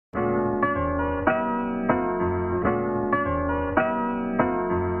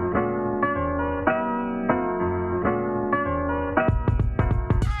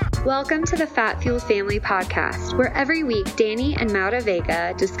Welcome to the Fat Fueled Family Podcast, where every week Danny and Maura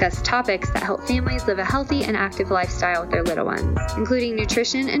Vega discuss topics that help families live a healthy and active lifestyle with their little ones, including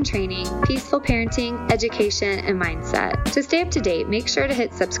nutrition and training, peaceful parenting, education, and mindset. To stay up to date, make sure to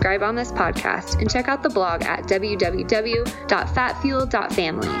hit subscribe on this podcast and check out the blog at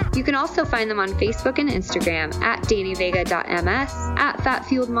www.fatfueled.family. You can also find them on Facebook and Instagram at dannyvega.ms, at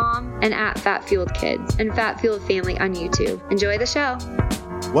fatfueledmom, and at fatfueledkids, and Fat Fueled Family on YouTube. Enjoy the show.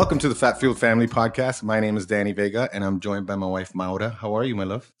 Welcome to the Fat Fueled Family Podcast. My name is Danny Vega, and I'm joined by my wife, Maura. How are you, my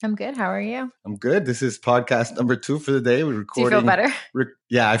love? I'm good. How are you? I'm good. This is podcast number 2 for the day. We're recording. Do you feel better?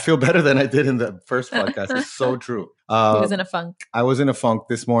 Yeah, I feel better than I did in the first podcast. It's so true. He was in a funk. I was in a funk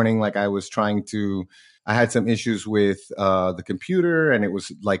this morning. Like I had some issues with the computer, and it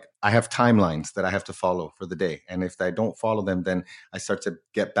was like I have timelines that I have to follow for the day. And if I don't follow them, then I start to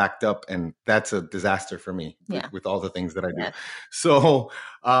get backed up, and that's a disaster for me with all the things that I do. Yeah. So,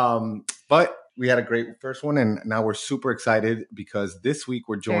 but we had a great first one, and now we're super excited because this week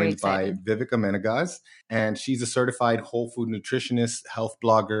we're joined by Viveka Menegas, and she's a certified whole food nutritionist, health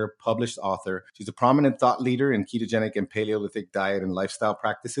blogger, published author. She's a prominent thought leader in ketogenic and Paleolithic diet and lifestyle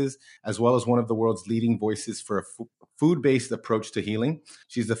practices, as well as one of the world's leading voices for a food-based approach to healing.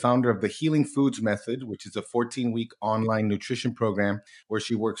 She's the founder of the Healing Foods Method, which is a 14-week online nutrition program where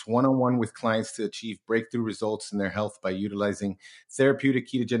she works one-on-one with clients to achieve breakthrough results in their health by utilizing therapeutic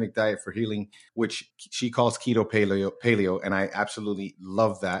ketogenic diet for healing, which she calls keto paleo, and I absolutely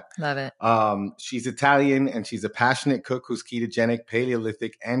love that. Love it. She's Italian, and she's a passionate cook whose ketogenic,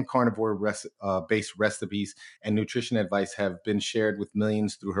 Paleolithic, and carnivore based recipes and nutrition advice have been shared with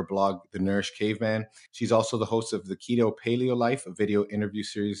millions through her blog, The Nourished Caveman. She's also the host of the Keto Paleo Life, a video interview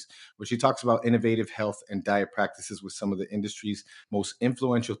series where she talks about innovative health and diet practices with some of the industry's most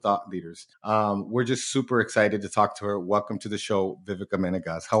influential thought leaders. We're just super excited to talk to her. Welcome to the show, Viveka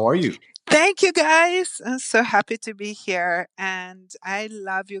Menegas. How are you? Thank you, guys. I'm so happy to be here, and I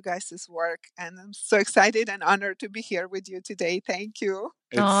love you guys' work, and I'm so excited and honored to be here with you today. Thank you.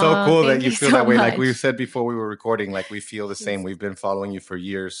 It's so cool that you feel that way. Like we said before we were recording, like we feel the same. We've been following you for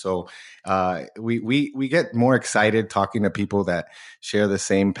years. So we get more excited talking to people that share the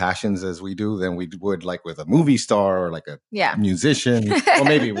same passions as we do than we would like with a movie star or like a musician. Or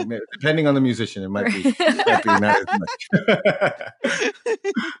maybe depending on the musician, it might be not as much.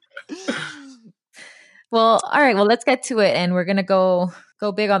 Well, all right. Well, let's get to it, and we're gonna go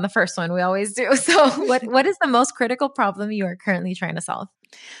big on the first one. We always do. So, what is the most critical problem you are currently trying to solve?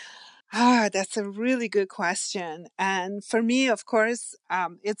 That's a really good question. And for me, of course,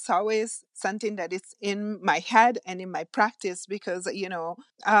 it's always something that is in my head and in my practice because,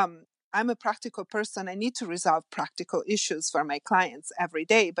 I'm a practical person. I need to resolve practical issues for my clients every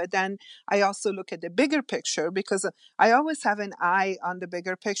day. But then I also look at the bigger picture because I always have an eye on the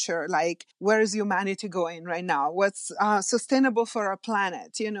bigger picture. Like, where is humanity going right now? What's sustainable for our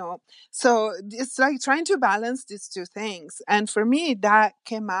planet? So it's like trying to balance these two things. And for me, that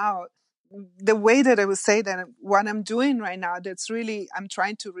came out the way that I would say that what I'm doing right now that's really I'm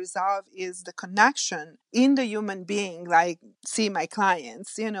trying to resolve is the connection in the human being, like see my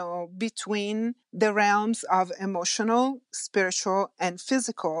clients, between the realms of emotional, spiritual, and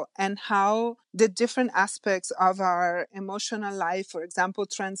physical, and how the different aspects of our emotional life, for example,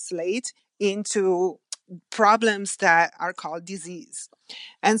 translate into problems that are called disease.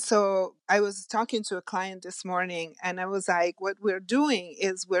 And so I was talking to a client this morning and I was like, what we're doing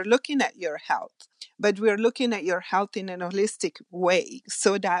is we're looking at your health, but we're looking at your health in an holistic way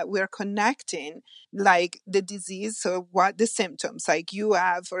so that we're connecting like the disease. So what the symptoms, like you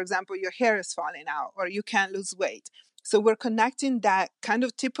have, for example, your hair is falling out or you can't lose weight. So we're connecting that kind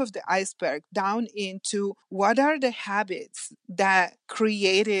of tip of the iceberg down into what are the habits that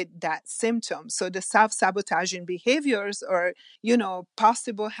created that symptom. So the self-sabotaging behaviors or,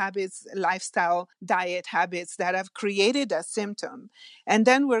 possible habits, lifestyle, diet habits that have created that symptom. And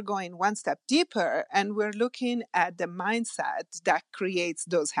then we're going one step deeper and we're looking at the mindset that creates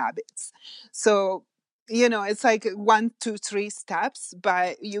those habits. So it's like 1, 2, 3 steps,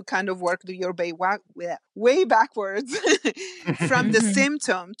 but you kind of work your way backwards from the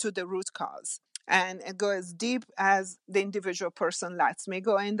symptom to the root cause. And go as deep as the individual person lets me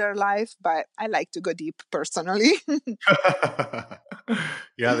go in their life, but I like to go deep personally.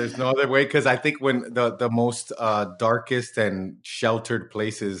 Yeah, there's no other way, because I think when the most darkest and sheltered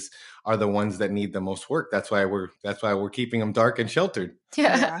places are the ones that need the most work. That's why we're keeping them dark and sheltered.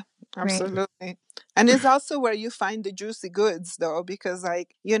 Yeah, absolutely. And it's also where you find the juicy goods, though, because,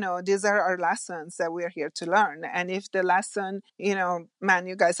 like, these are our lessons that we're here to learn. And if the lesson, man,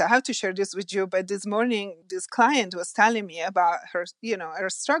 you guys, I have to share this with you. But this morning, this client was telling me about her, her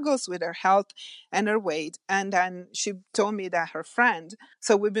struggles with her health and her weight. And then she told me that her friend,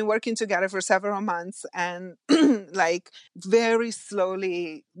 so we've been working together for several months and like very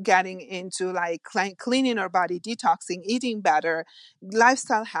slowly getting into like cleaning her body, detoxing, eating better,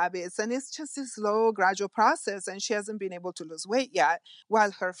 lifestyle habits, and it's just a slow gradual process, and she hasn't been able to lose weight yet,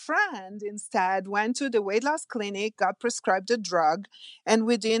 while her friend instead went to the weight loss clinic, got prescribed a drug, and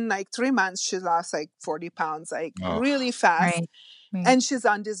within like 3 months she lost like 40 pounds, like really fast. Right. And she's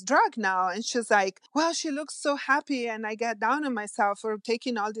on this drug now, and she's like, well, she looks so happy, and I get down on myself for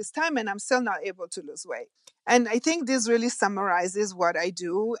taking all this time and I'm still not able to lose weight. And I think this really summarizes what I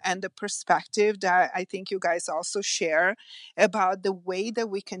do and the perspective that I think you guys also share about the way that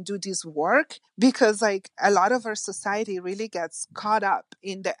we can do this work, because like a lot of our society really gets caught up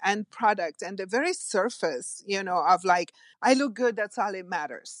in the end product and the very surface, of like, I look good, that's all it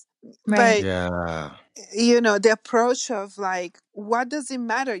matters. Right. But Yeah. the approach of like, what does it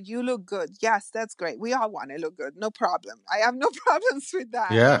matter? You look good. Yes, that's great. We all want to look good. No problem. I have no problems with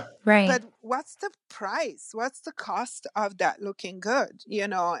that. Yeah. Right. But what's the price? What's the cost of that looking good?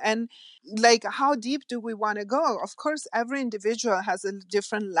 And like, how deep do we want to go? Of course, every individual has a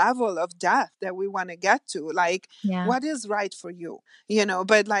different level of depth that we want to get to. Like, what is right for you?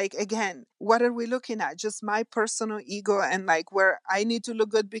 But like, again, what are we looking at? Just my personal ego and like where I need to look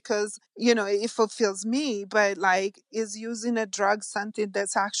good because, it fulfills me, but like, is using a drug something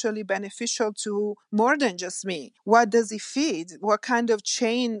that's actually beneficial to more than just me? What does it feed? What kind of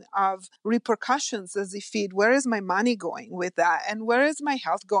chain of repercussions does it feed? Where is my money going with that? And where is my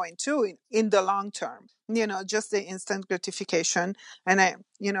health going to in the long term? Just the instant gratification. And I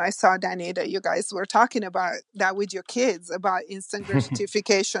saw, Danny, that you guys were talking about that with your kids about instant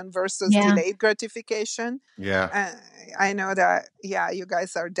gratification versus delayed gratification. Yeah. I know that, you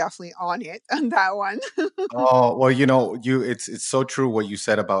guys are definitely on it on that one. Oh, well, it's so true what you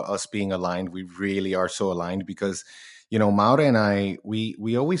said about us being aligned. We really are so aligned because, Maura and I, we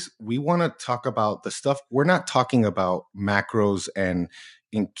want to talk about the stuff. We're not talking about macros and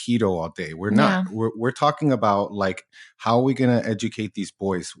in keto all day. We're not. We're talking about like, how are we going to educate these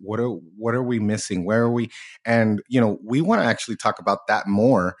boys? What are we missing? Where are we? And we want to actually talk about that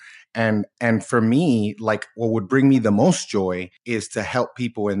more. And for me, like, what would bring me the most joy is to help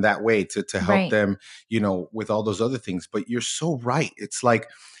people in that way, to help them, with all those other things. But you're so right. It's like,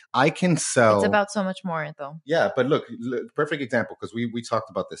 I can sell. It's about so much more, though. Yeah, but look, perfect example, because we talked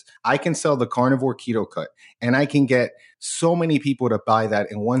about this. I can sell the carnivore keto cut, and I can get so many people to buy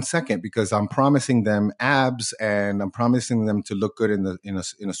that in 1 second because I'm promising them abs and I'm promising them to look good in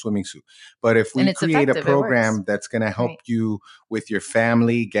a swimming suit. But if we create a program that's going to help you with your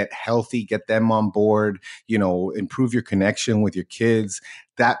family, get healthy, get them on board, improve your connection with your kids,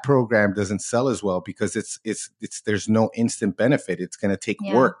 that program doesn't sell as well because it's there's no instant benefit. It's going to take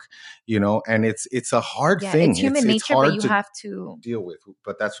work, and it's a hard thing. It's human nature, hard but you have to deal with.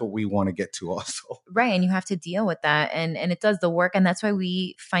 But that's what we want to get to also. Right. And you have to deal with that. And it does the work. And that's why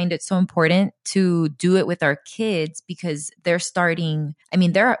we find it so important to do it with our kids, because they're starting. I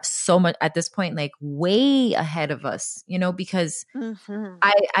mean, they're so much at this point, like way ahead of us, because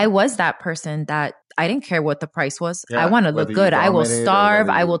I was that person that I didn't care what the price was. I want to look good. I will starve.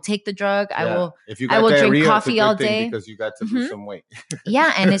 I will take the drug. I will drink coffee all day because you got to lose some weight.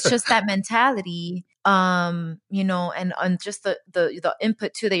 Yeah. And it's just that mentality, and just the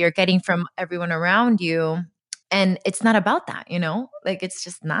input too that you're getting from everyone around you. And it's not about that, like, it's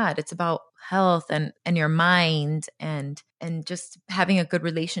just not. It's about health and your mind and just having a good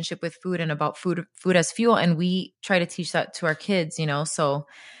relationship with food and about food as fuel. And we try to teach that to our kids, so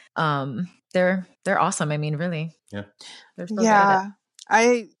they're awesome. I mean, really. Yeah. They're so good at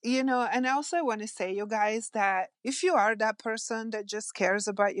it. And also I want to say, you guys, that if you are that person that just cares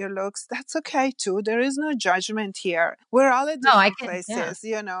about your looks, that's okay too. There is no judgment here. We're all at different places,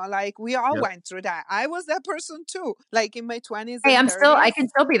 like we all went through that. I was that person too, like in my 20s. Hey, I can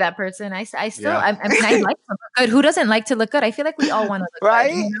still be that person. I still, I mean, I like to look good. Who doesn't like to look good? I feel like we all want to look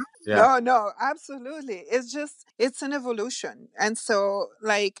good. Yeah. No, absolutely. It's an evolution. And so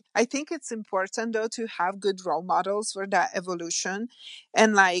like, I think it's important though to have good role models for that evolution.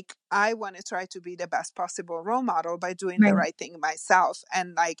 And like, like, I want to try to be the best possible role model by doing the right thing myself,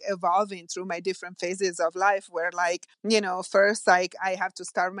 and like evolving through my different phases of life where, like, you know, first, like, I have to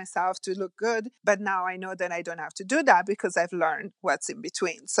starve myself to look good, but now I know that I don't have to do that because I've learned what's in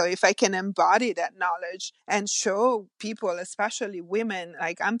between. So if I can embody that knowledge and show people, especially women,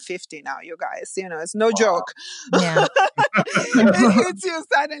 like, I'm 50 now, you guys, you know, it's no joke. Yeah. It hits you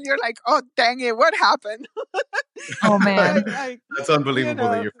suddenly, you're like, oh, dang it, what happened? Oh man. Like, That's unbelievable, you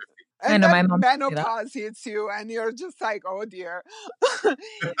know, that you're 50. I and know my then mom. menopause hits you and you're just like, oh dear. I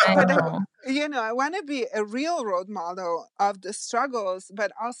But know. you know, I want to be a real role model of the struggles,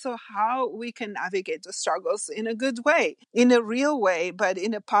 but also how we can navigate the struggles in a good way, in a real way, but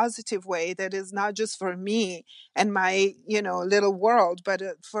in a positive way that is not just for me and my, you know, little world, but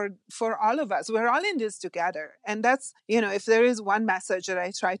for all of us. We're all in this together. And that's, you know, if there is one message that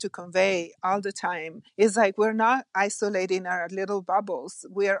I try to convey all the time, is like, we're not isolating our little bubbles.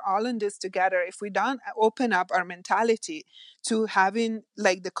 We are all in this together. If we don't open up our mentality to having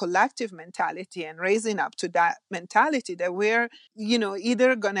like the collective mentality and raising up to that mentality, that we're, you know,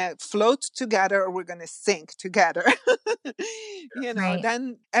 either gonna float together or we're gonna sink together. You know,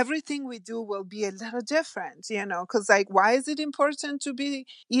 then everything we do will be a little different, you know, because like, why is it important to be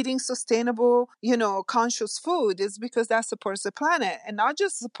eating sustainable, you know, conscious food? Is because that supports the planet and not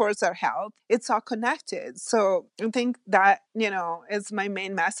just supports our health, it's all connected. So I think that, you know, is my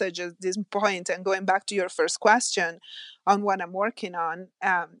main message at this point. And going back to your first question on what I'm working on,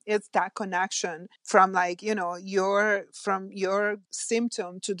 it's that connection from, like, you know, from your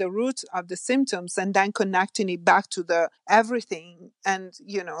symptom to the root of the symptoms, and then connecting it back to the everything, and,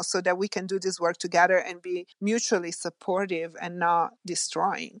 you know, so that we can do this work together and be mutually supportive and not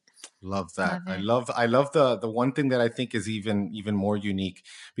destroying. Love that. I love the one thing that I think is even more unique,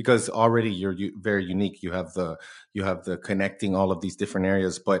 because already you're very unique. You have the connecting all of these different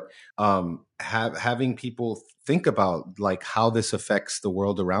areas, but having people think about like how this affects the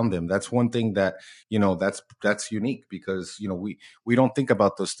world around them. That's one thing that, you know, that's unique, because, you know, we don't think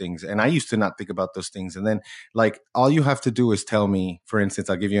about those things. And I used to not think about those things. And then, like, all you have to do is tell me, for instance,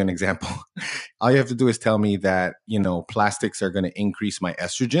 I'll give you an example. All you have to do is tell me that, you know, plastics are going to increase my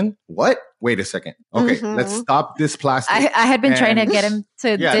estrogen. What? Wait a second. Okay, let's stop this plastic. I had been trying to get him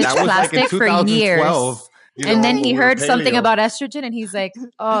to ditch that was plastic like in for years. 2012. And then he heard something about estrogen and he's like,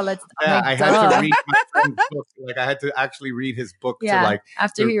 oh, let's. Yeah, I had to read my friend's book. Like, I had to actually read his book to, like,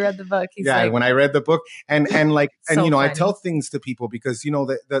 after he read the book. He's like, when I read the book, and like, and So you know, funny. I tell things to people because, you know,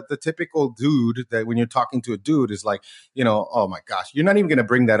 the typical dude that when you're talking to a dude is like, you know, oh my gosh, you're not even going to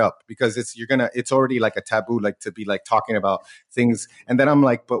bring that up because it's already like a taboo, like, to be like talking about things. And then I'm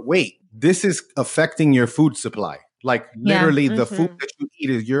like, but wait, this is affecting your food supply. Like, literally the food that you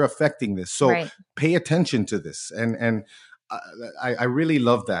eat you're affecting this. So pay attention to this. And I really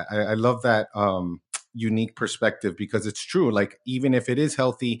love that. I love that unique perspective, because it's true. Like, even if it is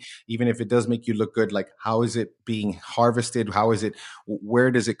healthy, even if it does make you look good, like, how is it being harvested? Where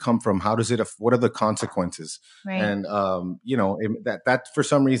does it come from? How does what are the consequences? And, you know, that for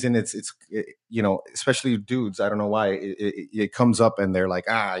some reason it's you know, especially dudes, I don't know why it comes up and they're like,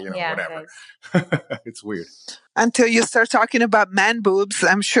 you know, whatever. It's weird. Until you start talking about man boobs,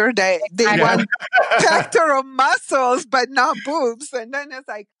 I'm sure they want pectoral muscles, but not boobs. And then it's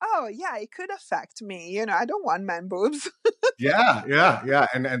like, oh yeah, it could affect me. You know, I don't want man boobs. Yeah.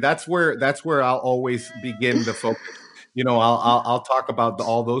 And that's where I'll always begin the focus. You know, I'll talk about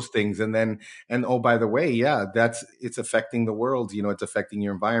all those things, and oh, by the way, it's affecting the world. You know, it's affecting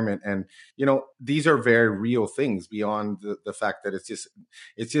your environment, and, you know, these are very real things beyond the fact that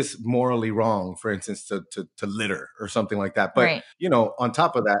it's just morally wrong, for instance, to litter or something like that. But you know, on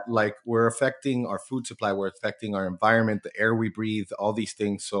top of that, like, we're affecting our food supply, we're affecting our environment, the air we breathe, all these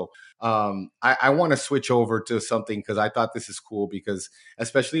things. So I want to switch over to something, because I thought this is cool, because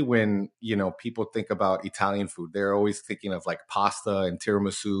especially when, you know, people think about Italian food, they're always thinking of like pasta and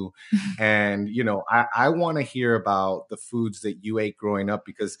tiramisu. And, you know, I want to hear about the foods that you ate growing up,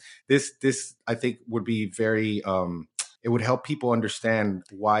 because this I think would be very it would help people understand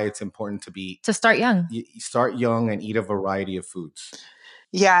why it's important to start young and eat a variety of foods.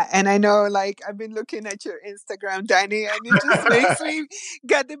 Yeah, and I know, like, I've been looking at your Instagram, Danny, and it just makes me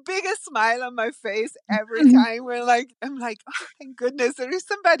get the biggest smile on my face every time. I'm like, oh, thank goodness, there is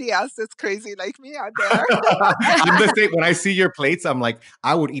somebody else that's crazy like me out there. I'm the same. When I see your plates, I'm like,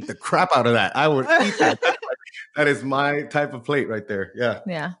 I would eat the crap out of that. I would eat that. That is my type of plate right there.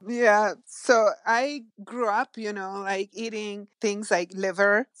 Yeah. So I grew up, you know, like eating things like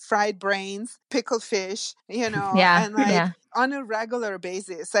liver, fried brains, pickled fish, you know, and like on a regular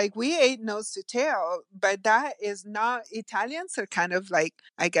basis. Like we ate nose to tail, but that is not, Italians are kind of like,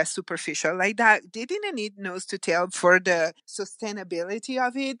 I guess, superficial like that. They didn't eat nose to tail for the sustainability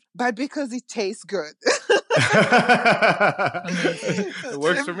of it, but because it tastes good. It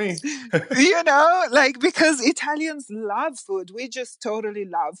works for me. You know, like, because Italians love food. We just totally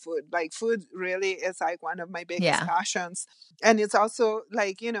love food. Like food really is like one of my biggest passions. And it's also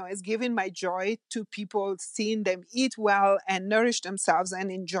like, you know, it's giving my joy to people, seeing them eat well and nourish themselves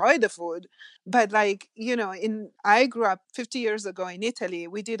and enjoy the food. But like, you know, I grew up 50 years ago in Italy.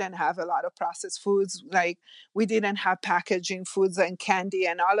 We didn't have a lot of processed foods. Like we didn't have packaging foods and candy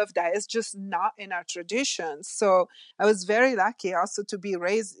and all of that. It's just not in our traditions. So I was very lucky also to be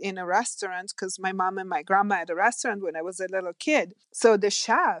raised in a restaurant, because my mom and my grandma had a restaurant when I was a little kid. So the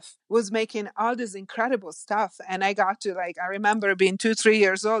chef was making all this incredible stuff. And I got to like, I remember being 2-3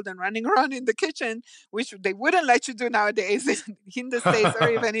 years old and running around in the kitchen, which they wouldn't let you do nowadays in the States or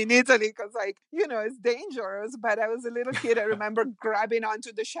even in Italy, because like, you know, it's dangerous. But I was a little kid. I remember grabbing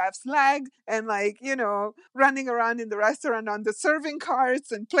onto the chef's leg and like, you know, running around in the restaurant on the serving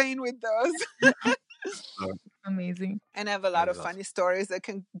carts and playing with those. Amazing. And I have a lot of funny stories that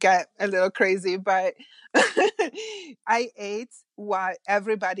can get a little crazy, but I ate what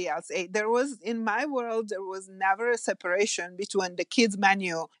everybody else ate. In my world, there was never a separation between the kids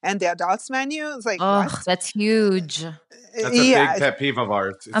menu and the adults menu. It's like, what? That's huge. That's a big pet peeve of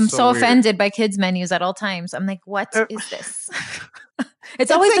ours. I'm so offended by kids menus at all times. I'm like, what is this?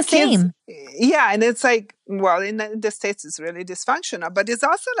 It's always like the same. Yeah. And it's like, well, in the States, it's really dysfunctional, but it's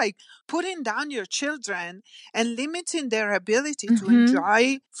also like putting down your children and limiting their ability to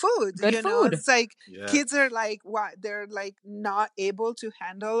enjoy food. Good food. It's like kids are like, what? They're like not able to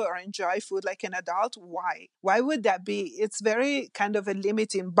handle or enjoy food like an adult. Why? Why would that be? It's very kind of a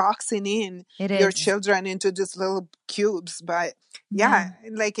limiting, boxing in your children into just little cubes. But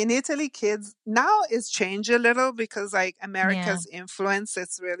like in Italy, kids now it's changed a little because like America's influence,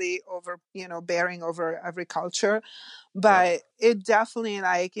 it's really over, you know, bearing over every culture. But it definitely,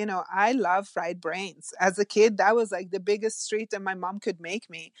 like, you know, I love fried brains. As a kid, that was like the biggest treat that my mom could make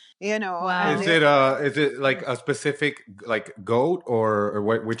me, you know. Wow. Is it like a specific like goat or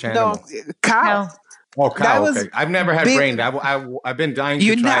which animal? No, cow. Oh, cow. Okay. I've never had brain. I've been dying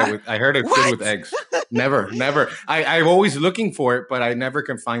to try it. I heard it's good with eggs. Never. I'm always looking for it, but I never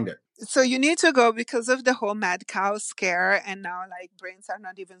can find it. So you need to go because of the whole mad cow scare, and now like brains are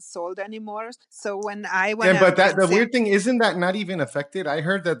not even sold anymore. So when I went, but the weird thing, isn't that not even affected? I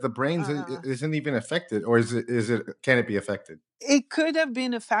heard that the brains isn't even affected, or is it? Can it be affected? It could have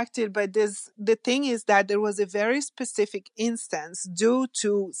been affected, but the thing is that there was a very specific instance due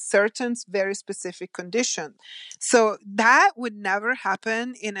to certain very specific condition. So that would never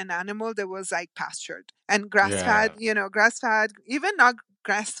happen in an animal that was like pastured and grass-fed, you know, grass-fed, even not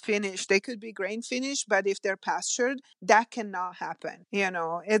grass finished. They could be grain finished, but if they're pastured, that cannot happen. You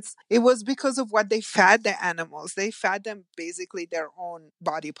know, it was because of what they fed the animals. They fed them basically their own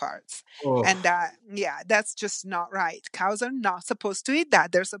body parts. Oh. And that's just not right. Cows are not supposed to eat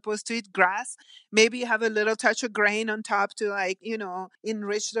that. They're supposed to eat grass. Maybe have a little touch of grain on top to, like, you know,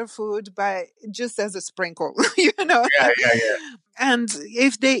 enrich their food, but just as a sprinkle, you know? Yeah. And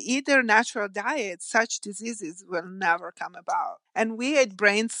if they eat their natural diet, such diseases will never come about. And we ate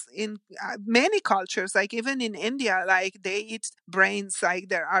brains in many cultures, like even in India, like they eat brains. Like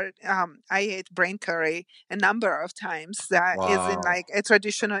there are, I ate brain curry a number of times. That is in like a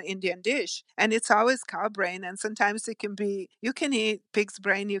traditional Indian dish. And it's always cow brain. And sometimes it can be, you can eat pig's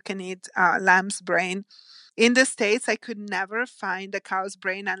brain, you can eat lamb's brain. In the States, I could never find the cow's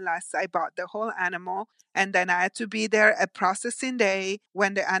brain unless I bought the whole animal. And then I had to be there a processing day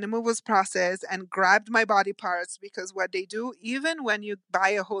when the animal was processed and grabbed my body parts, because what they do, even when you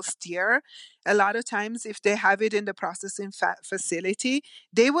buy a whole steer, a lot of times if they have it in the processing facility,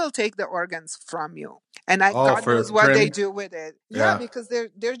 they will take the organs from you. And God knows what they do with it. Yeah, because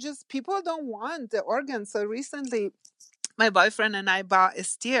they're just, people don't want the organs. So recently, my boyfriend and I bought a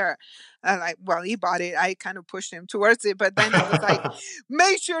steer. He bought it. I kind of pushed him towards it, but then he was like,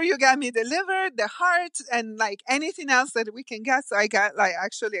 make sure you get me the liver, the heart, and like anything else that we can get. So I got like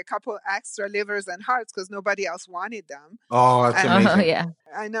actually a couple extra livers and hearts because nobody else wanted them. Oh, that's amazing. Oh, yeah.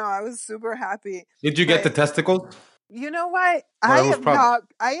 I know. I was super happy. Did you get the testicles? You know what? I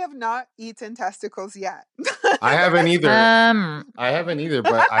have not eaten testicles yet. I haven't either.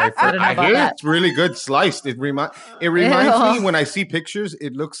 But I hear it's really good sliced. It reminds me when I see pictures,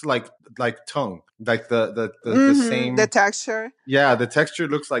 it looks like tongue. like the Mm-hmm. The same. texture. Yeah, the texture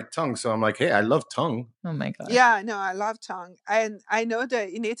looks like tongue. So I'm like, hey, I love tongue. Oh my god. Yeah, no, I love tongue. And I know that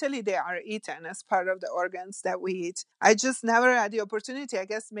in Italy they are eaten as part of the organs that we eat. I just never had the opportunity. I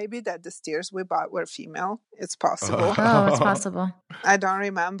guess maybe that the steers we bought were female. It's possible. Oh, it's possible. I don't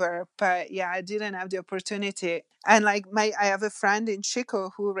remember, but yeah, I didn't have the opportunity. And like I have a friend in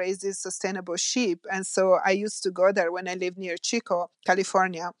Chico who raises sustainable sheep. And so I used to go there when I lived near Chico,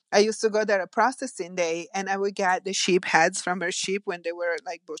 California. I used to go there a processing day and I would get the sheep heads from her sheep when they were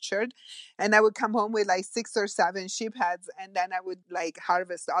like butchered. And I would come home with like 6 or 7 sheep heads. And then I would like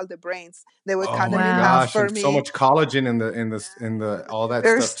harvest all the brains. They would cut Oh them my in half gosh, for and me. so much collagen in the all that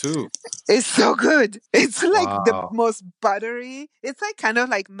There's stuff too. It's so good. It's like the Wow. most buttery. It's like kind of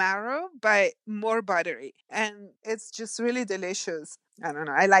like marrow, but more buttery. And it's just really delicious. I don't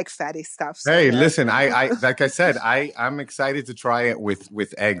know. I like fatty stuff. So Hey, yeah. listen, I like I said, I'm excited to try it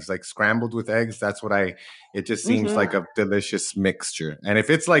with eggs, like scrambled with eggs. That's what it just seems like a delicious mixture. And if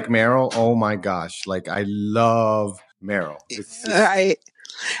it's like marrow, oh my gosh, like I love marrow. It's just,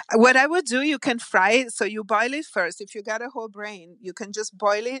 What I would do, you can fry it. So you boil it first. If you got a whole brain, you can just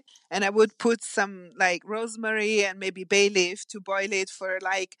boil it. And I would put some like rosemary and maybe bay leaf to boil it for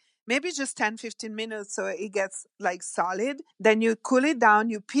like maybe just 10-15 minutes so it gets like solid. Then you cool it down,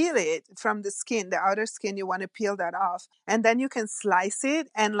 you peel it from the skin, the outer skin, you want to peel that off. And then you can slice it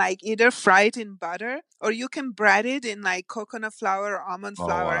and like either fry it in butter or you can bread it in like coconut flour or almond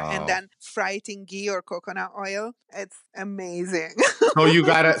flour and wow. then fry it in ghee or coconut oil. It's amazing. So you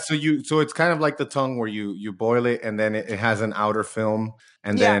gotta, so it's kind of like the tongue where you boil it and then it has an outer film,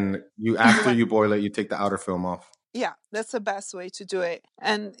 and Yeah. then after you boil it, you take the outer film off. Yeah, that's the best way to do it.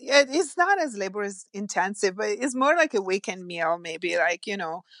 And it's not as labor intensive, but it's more like a weekend meal, maybe like,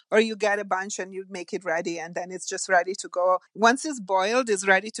 or you get a bunch and you make it ready and then it's just ready to go. Once it's boiled, it's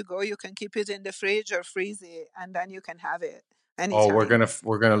ready to go. You can keep it in the fridge or freeze it and then you can have it anytime. Oh,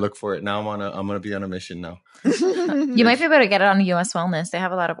 we're gonna look for it now. I'm gonna be on a mission now. You might be able to get it on US Wellness. They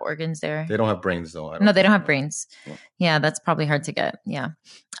have a lot of organs there. They don't have brains though. No, they don't have brains. Yeah, that's probably hard to get. Yeah.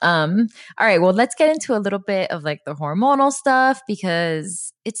 All right. Well, let's get into a little bit of like the hormonal stuff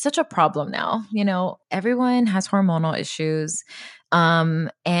because it's such a problem now. Everyone has hormonal issues. And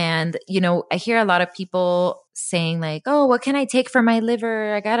I hear a lot of people saying like, oh, what can I take for my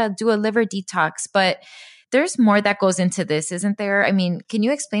liver? I gotta do a liver detox. But there's more that goes into this, isn't there? I mean, can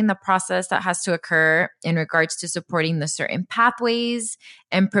you explain the process that has to occur in regards to supporting the certain pathways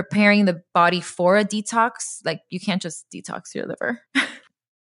and preparing the body for a detox? Like you can't just detox your liver.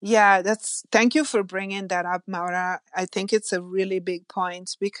 Yeah, thank you for bringing that up, Maura. I think it's a really big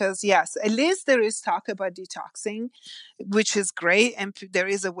point because yes, at least there is talk about detoxing, which is great. And there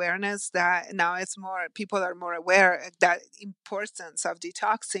is awareness that now people are more aware of that importance of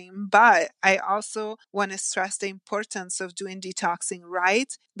detoxing. But I also want to stress the importance of doing detoxing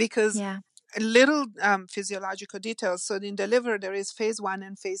right because little physiological details. So in the liver, there is phase 1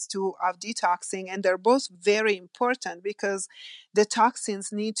 and phase 2 of detoxing, and they're both very important because the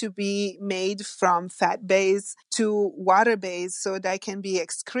toxins need to be made from fat base to water base so they can be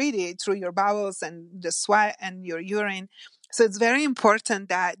excreted through your bowels and the sweat and your urine. So it's very important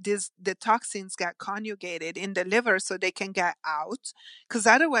that the toxins get conjugated in the liver so they can get out. Because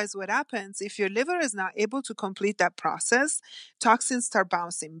otherwise what happens, if your liver is not able to complete that process, toxins start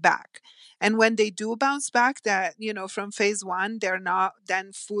bouncing back. And when they do bounce back, from phase 1, they're not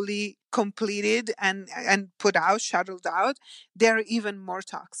then fully completed and put out, shuttled out, they're even more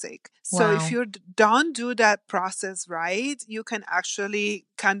toxic. So if you don't do that process right, you can actually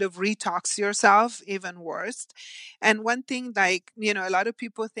kind of retox yourself even worse. And one thing, a lot of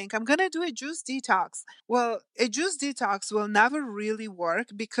people think, I'm going to do a juice detox. Well, a juice detox will never really work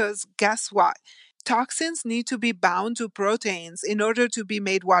because guess what? Toxins need to be bound to proteins in order to be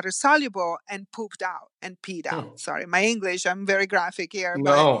made water soluble and pooped out and peed out. Sorry, my English, I'm very graphic here.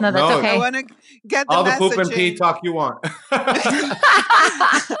 No, that's okay. I want to get the all the message poop and pee talk you want.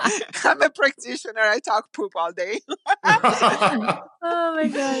 I'm a practitioner. I talk poop all day. Oh my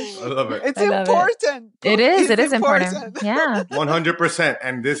gosh. I love it. It's important. It is important. Yeah. 100%.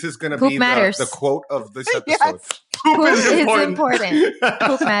 And this is going to be the quote of this episode. Yes. Poop is important.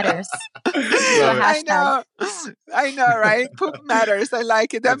 Poop matters. I know, right? Poop matters. I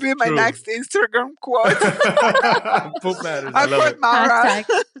like it. That'll be my next Instagram quote. Poop matters. I'll love put it. Maura.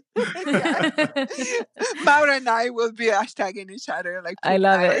 Maura and I will be hashtagging each other like poop I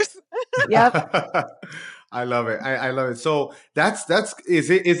love matters. it. Yep. I love it. I love it. So is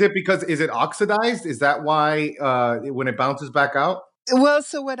it because is it oxidized? Is that why when it bounces back out? Well,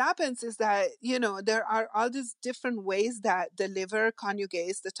 so what happens is that, there are all these different ways that the liver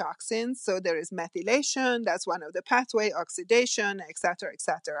conjugates the toxins. So there is methylation, that's one of the pathway, oxidation, et cetera, et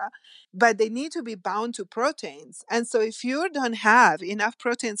cetera. But they need to be bound to proteins. And so if you don't have enough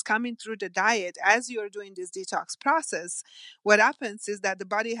proteins coming through the diet as you're doing this detox process, what happens is that the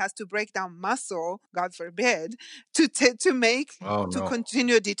body has to break down muscle, God forbid, to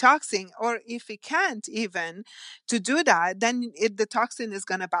continue detoxing. Or if it can't even to do that, then the toxin is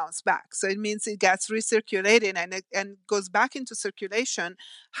going to bounce back. So it means it gets recirculated and goes back into circulation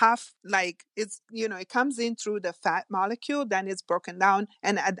half, like it comes in through the fat molecule, then it's broken down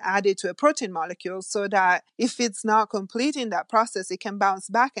and added to a protein molecule, so that if it's not completing that process, it can bounce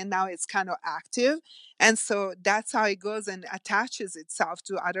back and now it's kind of active. And so that's how it goes and attaches itself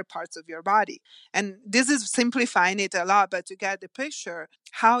to other parts of your body. And this is simplifying it a lot, but to get the picture,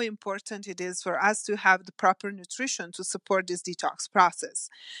 how important it is for us to have the proper nutrition to support this detox process.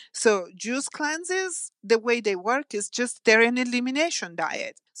 So juice cleanses, the way they work is just they're an elimination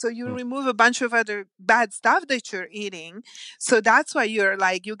diet. So you remove a bunch of other bad stuff that you're eating. So that's why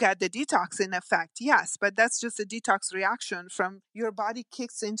you get the detoxing effect. Yes, but that's just a detox reaction from your body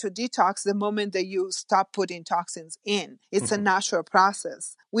kicks into detox the moment that you stop putting toxins in. It's a natural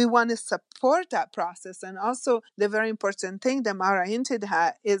process. We want to support that process. And also the very important thing that Mara hinted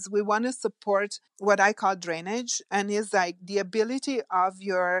at is we want to support what I call drainage, and is like the ability of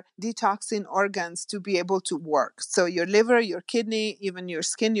your detoxing organs to be able to work. So your liver, your kidney, even your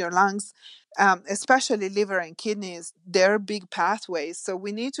skin, your lungs, especially liver and kidneys, they're big pathways. So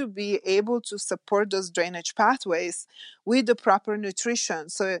we need to be able to support those drainage pathways with the proper nutrition.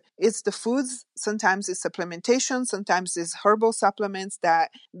 So it's the foods, sometimes it's supplementation, sometimes it's herbal supplements that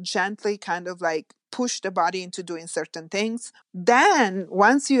gently kind of like push the body into doing certain things. Then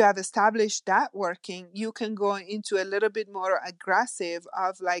once you have established that working, you can go into a little bit more aggressive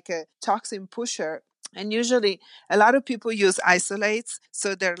of like a toxin pusher. And usually a lot of people use isolates.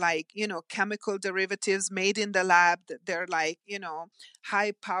 So they're like, chemical derivatives made in the lab. They're like,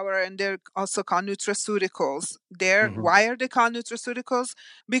 high power, and they're also called nutraceuticals. Why are they called nutraceuticals?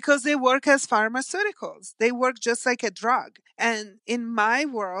 Because they work as pharmaceuticals. They work just like a drug. And in my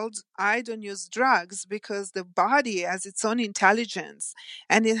world, I don't use drugs because the body has its own intelligence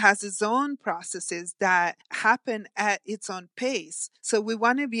and it has its own processes that happen at its own pace. So we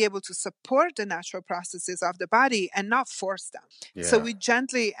want to be able to support the natural processes of the body and not force them. Yeah. So we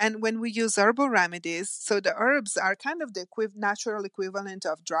gently, and when we use herbal remedies, so the herbs are kind of the natural equivalent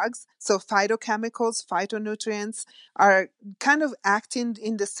of drugs. So phytochemicals, phytonutrients are kind of acting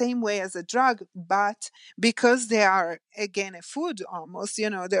in the same way as a drug, but because they are, again, a food almost,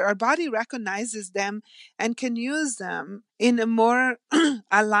 our body recognizes them and can use them in a more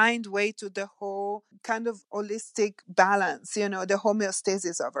aligned way to the whole kind of holistic balance, the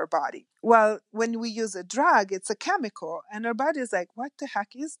homeostasis of our body. Well, when we use a drug, it's a chemical, and our body is like, what the heck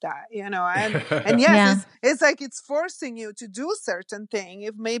is that? And yes, it's like it's forcing you to do certain thing.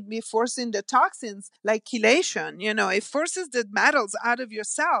 It may be forcing the toxins like chelation, it forces the metals out of your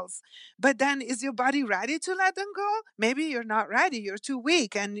cells. But then is your body ready to let them go? Maybe you're not ready. You're too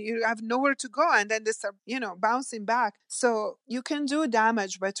weak and you have nowhere to go. And then they start, bouncing back. So you can do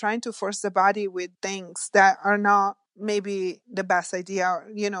damage by trying to force the body with things that are not maybe the best idea,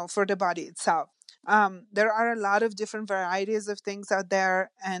 for the body itself. There are a lot of different varieties of things out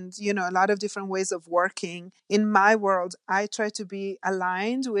there and, a lot of different ways of working. In my world, I try to be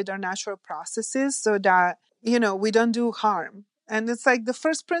aligned with our natural processes so that, we don't do harm. And it's like the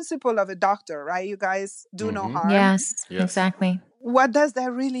first principle of a doctor, right? You guys do no harm. Yes, exactly. What does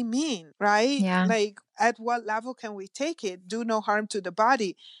that really mean, right? Yeah. Like, at what level can we take it? Do no harm to the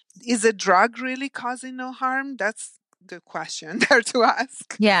body. Is a drug really causing no harm? That's the question there to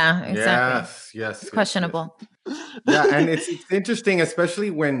ask. Yeah, exactly. Yes. It's questionable. Yeah, and it's interesting, especially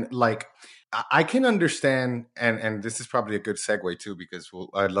when I can understand, and this is probably a good segue too, because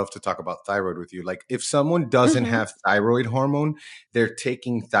I'd love to talk about thyroid with you. Like, if someone doesn't have thyroid hormone, they're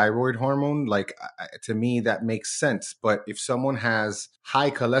taking thyroid hormone. Like, to me, that makes sense. But if someone has high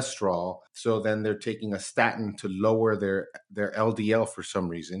cholesterol, so then they're taking a statin to lower their LDL for some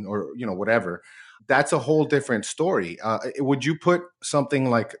reason, or whatever. That's a whole different story. Would you put something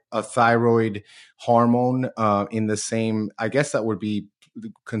like a thyroid hormone in the same? I guess that would be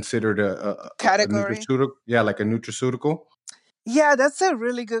considered a category. Like a nutraceutical? Yeah, that's a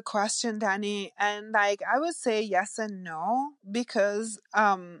really good question, Danny. And I would say yes and no, because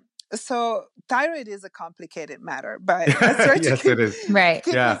so thyroid is a complicated matter, but let's try to keep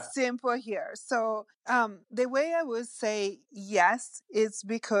it simple here. So the way I would say yes is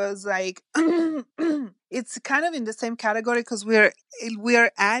because it's kind of in the same category because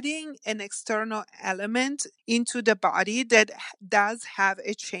we're adding an external element into the body that does have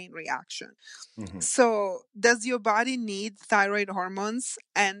a chain reaction. So does your body need thyroid hormones?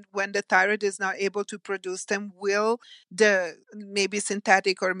 And when the thyroid is not able to produce them, will the maybe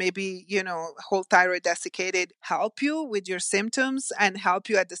synthetic or maybe, whole thyroid desiccated help you with your symptoms and help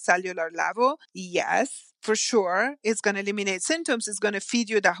you at the cellular level? Yes, for sure. It's going to eliminate symptoms. It's going to feed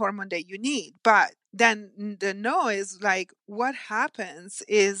you the hormone that you need. But then the no is like, what happens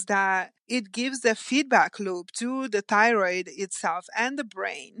is that it gives the feedback loop to the thyroid itself and the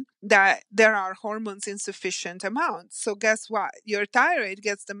brain that there are hormones in sufficient amounts. So guess what? Your thyroid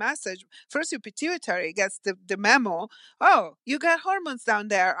gets the message. First, your pituitary gets the memo. Oh, you got hormones down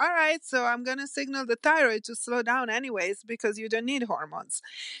there. All right, so I'm going to signal the thyroid to slow down anyways because you don't need hormones.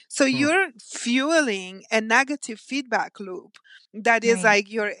 So you're fueling a negative feedback loop that is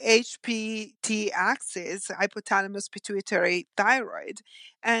like your HPT axis, hypothalamus, pituitary, thyroid.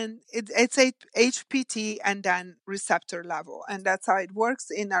 And it's a HPT and then receptor level. And that's how it works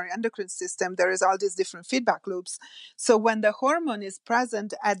in our endocrine system. There is all these different feedback loops. So when the hormone is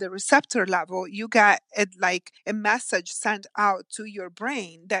present at the receptor level, you get like a message sent out to your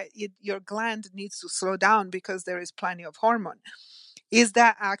brain that your gland needs to slow down because there is plenty of hormone. Is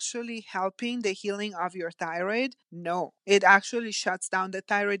that actually helping the healing of your thyroid? No, it actually shuts down the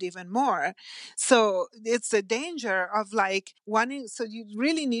thyroid even more. So it's a danger of like wanting, so you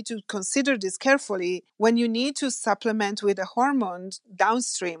really need to consider this carefully when you need to supplement with a hormone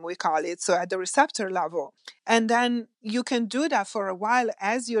downstream, we call it, so at the receptor level. And then you can do that for a while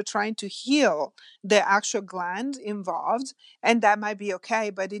as you're trying to heal the actual gland involved, and that might be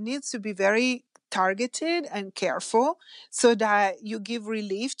okay, but it needs to be very targeted and careful so that you give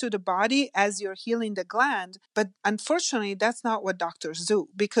relief to the body as you're healing the gland. But unfortunately, that's not what doctors do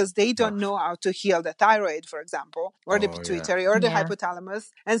because they don't know how to heal the thyroid, for example, or the pituitary or the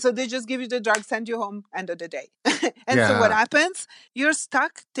hypothalamus. And so they just give you the drug, send you home, end of the day. And so what happens? You're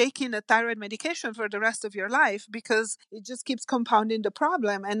stuck taking a thyroid medication for the rest of your life because it just keeps compounding the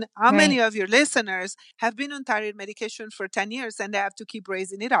problem. And how many of your listeners have been on thyroid medication for 10 years and they have to keep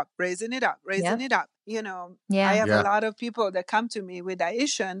raising it up? It up. I have a lot of people that come to me with that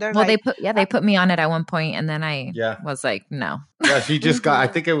issue and they're like, they put me on it at one point and then I was like, no. Yeah, she just got, I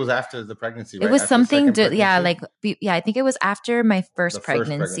think it was after the pregnancy, right? It was after something, I think it was after my first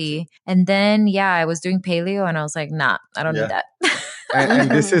pregnancy. And then, I was doing paleo and I was like, nah, I don't need that. And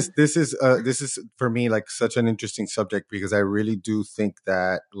this is for me like such an interesting subject because I really do think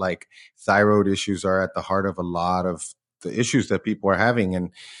that like thyroid issues are at the heart of a lot of the issues that people are having. And,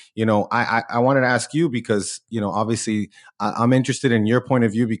 I wanted to ask you because, obviously I'm interested in your point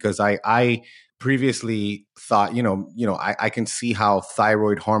of view because I previously thought, I can see how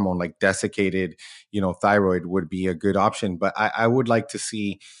thyroid hormone, like desiccated, thyroid would be a good option. But I would like to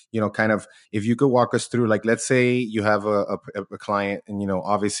see, kind of if you could walk us through, like, let's say you have a client and,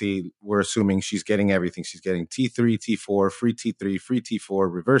 obviously we're assuming she's getting everything. She's getting T3, T4, free T3, free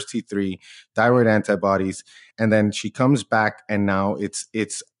T4, reverse T3, thyroid antibodies. And then she comes back and now it's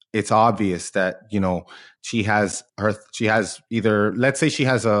obvious that, she has either, let's say she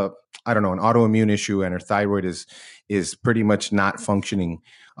has an autoimmune issue and her thyroid is pretty much not functioning.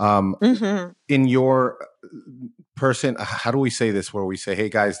 In your person, how do we say this where we say, hey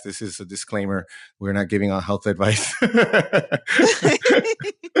guys, this is a disclaimer. We're not giving out health advice.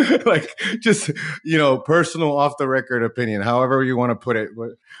 Like just, personal off the record opinion, however you want to put it.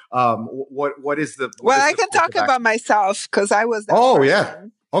 What is the, I can talk about myself because I was that person. Yeah.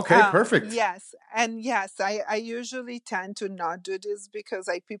 Okay, perfect. Yes. And yes, I usually tend to not do this because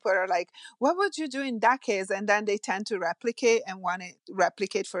people are like, what would you do in that case? And then they tend to replicate and want to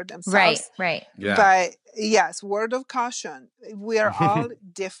replicate for themselves. Right. Yeah. But yes, word of caution. We are all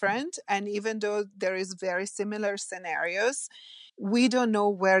different. And even though there is very similar scenarios, we don't know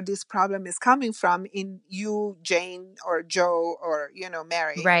where this problem is coming from in you, Jane, or Joe, or,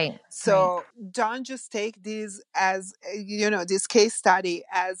 Mary. Right. So don't just take these as, this case study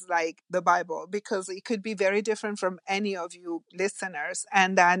as like the Bible, because it could be very different from any of you listeners.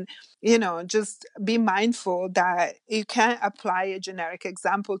 And then, just be mindful that you can't apply a generic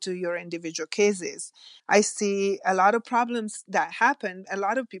example to your individual cases. I see a lot of problems that happen. A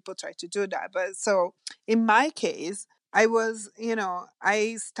lot of people try to do that. But so in my case, I was,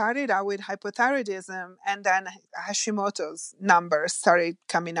 I started out with hypothyroidism and then Hashimoto's numbers started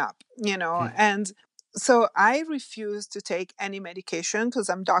coming up, and so I refused to take any medication because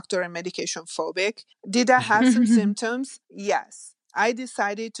I'm doctor and medication phobic. Did I have some symptoms? Yes. I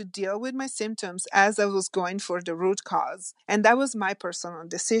decided to deal with my symptoms as I was going for the root cause. And that was my personal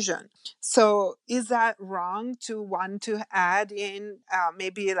decision. So is that wrong to want to add in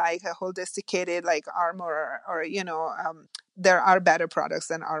maybe like a whole desiccated like Armour or there are better products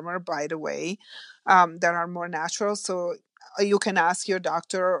than Armour, by the way, that are more natural. So you can ask your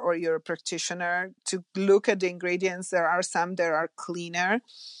doctor or your practitioner to look at the ingredients. There are some that are cleaner.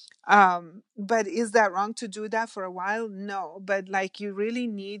 But is that wrong to do that for a while? No, but like you really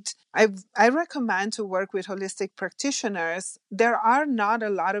need, I recommend to work with holistic practitioners. There are not a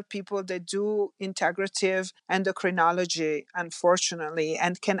lot of people that do integrative endocrinology, unfortunately,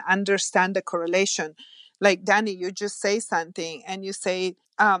 and can understand the correlation. Like Danny, you just say something and you say,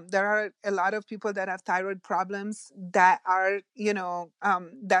 there are a lot of people that have thyroid problems that are,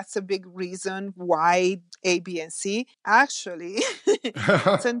 that's a big reason why A, B, and C. Actually,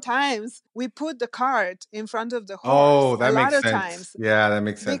 sometimes we put the cart in front of the horse. That a lot makes of sense. times. Yeah, that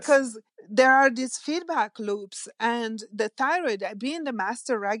makes sense. Because there are these feedback loops, and the thyroid, being the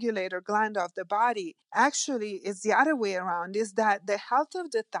master regulator gland of the body, actually is the other way around, is that the health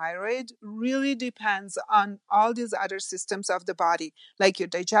of the thyroid really depends on all these other systems of the body, like your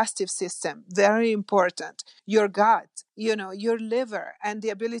digestive system, very important, your gut, your liver, and the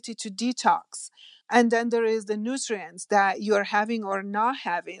ability to detox. And then there is the nutrients that you're having or not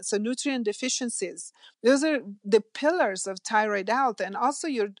having. So nutrient deficiencies, those are the pillars of thyroid health, and also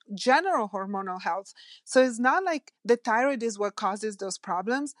your general hormonal health. So it's not like the thyroid is what causes those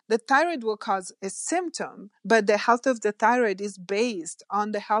problems. The thyroid will cause a symptom, but the health of the thyroid is based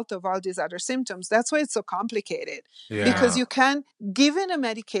on the health of all these other symptoms. That's why it's so complicated. Yeah. Because you can giving a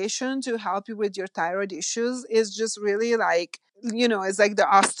medication to help you with your thyroid issues is just really like, it's like the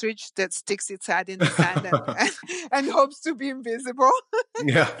ostrich that sticks its head in the sand and hopes to be invisible.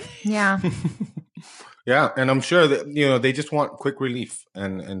 Yeah. Yeah. Yeah. And I'm sure that, they just want quick relief.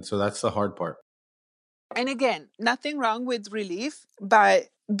 And so that's the hard part. And again, nothing wrong with relief, but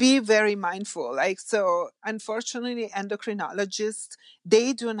be very mindful. Like, so unfortunately, endocrinologists,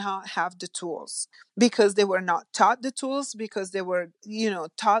 they do not have the tools because they were not taught the tools, because they were,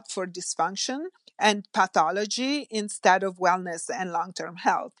 taught for dysfunction and pathology instead of wellness and long-term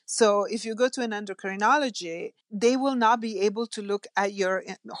health. So if you go to an endocrinology, they will not be able to look at your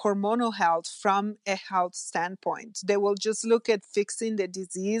hormonal health from a health standpoint. They will just look at fixing the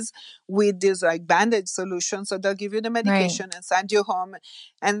disease with this like bandage solution. So they'll give you the medication and send you home.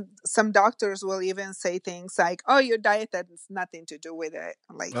 And some doctors will even say things like, "Oh, your diet has nothing to do with it."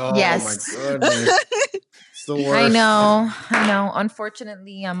 Like, oh yes. my goodness. It's the worst. I know.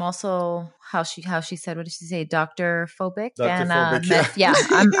 Unfortunately, I'm also how she said, what did she say? Doctor phobic and yeah.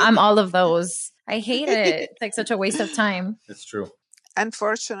 I'm all of those. I hate it. It's like such a waste of time. It's true.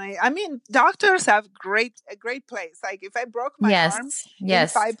 Unfortunately, I mean, doctors have a great place. Like if I broke my arm in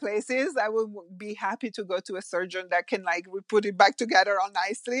 5 places, I would be happy to go to a surgeon that can like put it back together all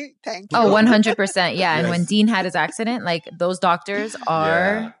nicely. Thank you. Oh, 100%. Yeah. And when Dean had his accident, like those doctors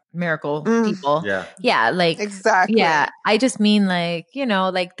are miracle people. Yeah. Like, exactly. Yeah. I just mean like,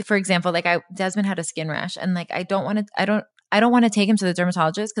 like for example, like Desmond had a skin rash and like, I don't want to take him to the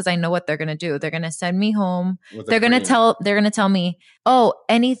dermatologist because I know what they're going to do. They're going to send me home. They're going to tell me, oh,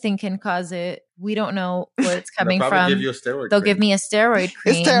 anything can cause it. We don't know where it's coming from. They'll give me a steroid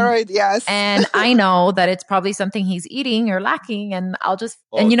cream. A steroid, yes. And I know that it's probably something he's eating or lacking. And I'll just,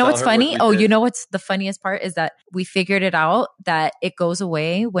 and you know what's funny? You know what's the funniest part is that we figured it out that it goes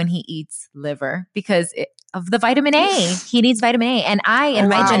away when he eats liver because of the vitamin A. He needs vitamin A. And in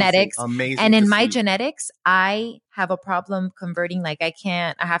my genetics, I have a problem converting. Like I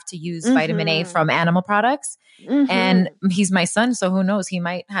have to use vitamin A from animal products. And he's my son. So who knows? He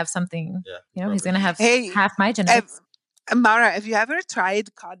might have something, he's going to have half my genetics. Mara, have you ever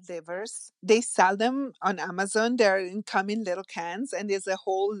tried cod livers? They sell them on Amazon. Come in little cans and there's a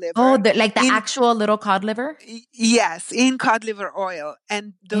whole liver. Oh, like the actual little cod liver? Yes, in cod liver oil.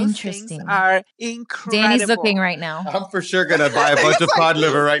 And those things are incredible. Danny's looking right now. I'm for sure going to buy a bunch of cod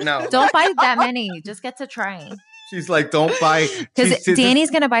liver right now. Don't buy that many. Just get to trying. She's like, don't buy. Because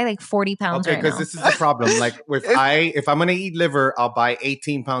Danny's going to buy like 40 pounds right now. Because this is the problem. Like if I'm going to eat liver, I'll buy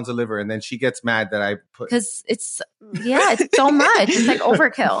 18 pounds of liver. And then she gets mad that I put. Because it's so much. It's like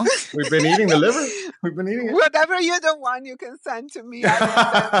overkill. We've been eating the liver. We've been eating it. Whatever you don't want, you can send to me.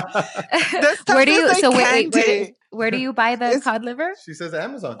 Where do you, Where do you buy the It's cod liver? She says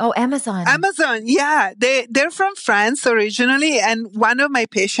Amazon. Oh, Amazon. Amazon, yeah. They're from France originally, and one of my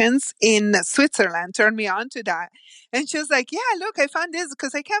patients in Switzerland turned me on to that. And she was like, "Yeah, look, I found this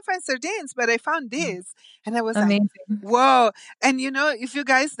because I can't find sardines, but I found this." And I was like, Amazing. "Whoa!" And if you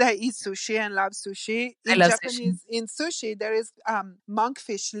guys that eat sushi and love sushi, I in love Japanese, in sushi, there is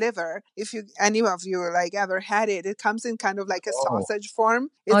monkfish liver. If any of you like ever had it, it comes in kind of like a Oh. sausage form.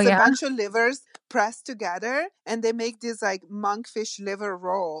 Oh, It's a yeah? bunch of livers pressed together, and they make this like monkfish liver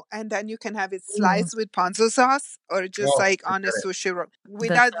roll, and then you can have it Ooh, sliced with ponzu sauce or just Oh, like on a okay. sushi roll that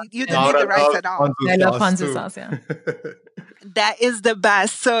without sounds you good. don't need the Laura rice loves at all. ponzu I love sauce ponzu too. sauce, yeah. That is the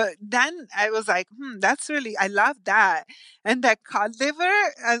best. So then I was like, that's really, I love that. And that cod liver,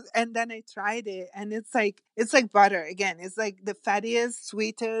 and then I tried it, and it's like butter again. It's like the fattiest,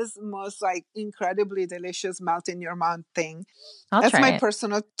 sweetest, most like incredibly delicious melt in your mouth thing. I'll That's try my it.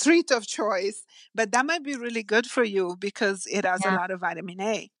 personal treat of choice. But that might be really good for you because it has a Yeah. lot of vitamin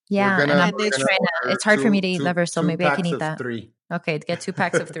A. Yeah, We're and gonna I'm And always it's trying to. order It's hard for me to eat two liver, so maybe I can packs eat of that. 3. Okay, get 2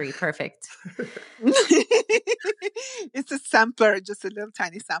 packs of 3. Perfect. it's a sampler, just a little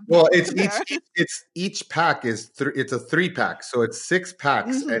tiny sampler. Well, it's there. each pack is it's a 3-pack, so it's 6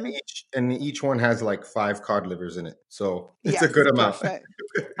 packs, Mhm. and each one has like 5 cod livers in it, so it's a Yes, good amount. perfect.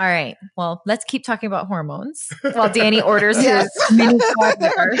 All right. Well, let's keep talking about hormones while Danny orders Yes. his mini cod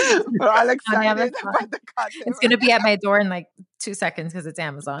liver We're all on excited Amazon. about the cod It's liver. going to be at my door in like 2 seconds because it's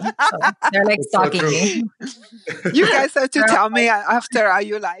Amazon. So they're like It's so stalking true. me. You guys have to They're all tell me like, after how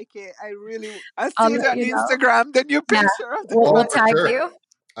you like it. I I'll see it let on you know. Instagram, the new Yeah, picture of the we'll Oh, cod for tag sure. you.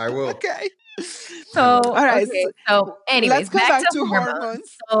 I will. Okay. So, All right. okay. So, Let's anyways, go back back to to hormones.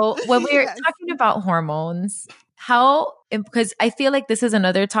 hormones. So, when we're Yes. talking about hormones, because I feel like this is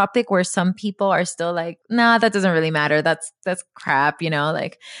another topic where some people are still like, nah, that doesn't really matter. That's crap,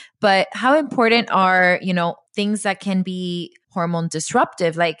 like, but how important are, things that can be hormone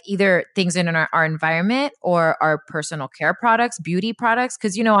disruptive, like either things in our environment or our personal care products, beauty products?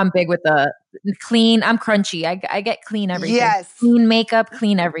 Cause I'm big with the clean, I'm crunchy. I get clean everything. Yes. Clean makeup,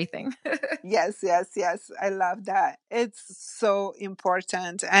 clean everything. Yes. I love that. It's so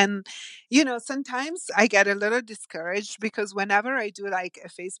important. And, sometimes I get a little discouraged because whenever I do like a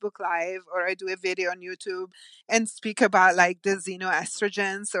Facebook Live or I do a video on YouTube and speak about like the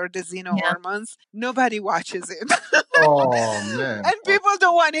xenoestrogens or the Yeah. xenohormones, nobody watches it. Oh man. And people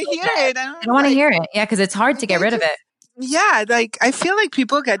don't want to hear it. And I I'm don't want to like, hear it. Yeah, because it's hard to get they rid of just it. yeah, like I feel like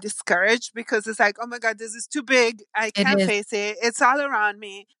people get discouraged because it's like, oh my God, this is too big. I It can't is. face it. It's all around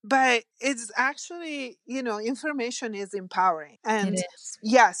me. But it's actually, information is empowering. It And is.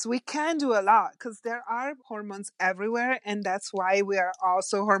 yes, we can do a lot because there are hormones everywhere. And that's why we are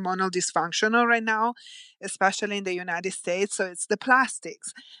also hormonal dysfunctional right now, especially in the United States. So it's the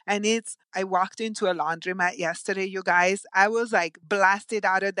plastics. And I walked into a laundromat yesterday, you guys. I was like blasted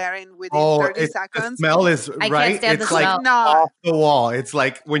out of there in within 30 The seconds. smell is I can't right. stand the It's like smell. off the wall. It's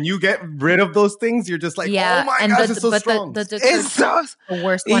like when you get rid of those things, you're just like, Yeah, oh my and gosh, it's so strong. the It's detergent so, is the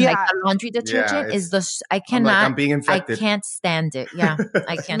worst one. Like yeah, the laundry detergent is I I'm like, cannot. I'm being I infected. can't stand it. Yeah,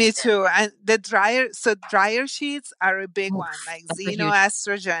 I can't. me stand too. And the dryer sheets are a big it. one, Oof, like that's a huge.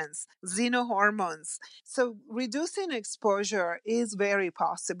 xenoestrogens, xenohormones. So reducing exposure is very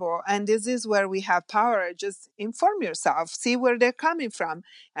possible. And this is where we have power. Just inform yourself, see where they're coming from,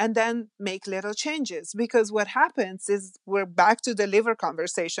 and then make little changes. Because what happens is we're back to the liver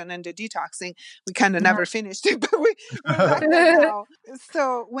conversation and the detoxing. We kind of Yeah. never finished it, but we're back there now.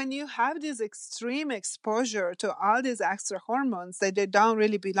 So when you have this extreme exposure to all these extra hormones that they don't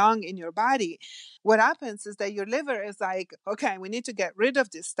really belong in your body, what happens is that your liver is like, okay, we need to get rid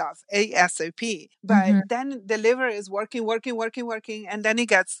of this stuff ASAP. But then the liver is working, and then it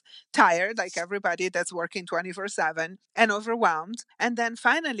gets tired, like everybody that's working 24/7, and overwhelmed. And then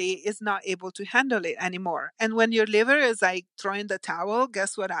finally is not able to handle it anymore. And when your liver is like throwing the towel,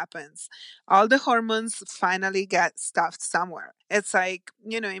 guess what happens? All the hormones finally get stuffed somewhere. It's like,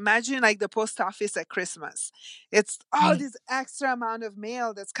 imagine like the post office at Christmas. It's all this extra amount of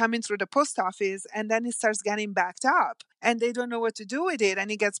mail that's coming through the post office, and then it starts getting backed up. And they don't know what to do with it.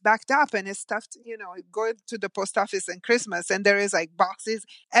 And it gets backed up and it's stuffed, go to the post office in Christmas and there is like boxes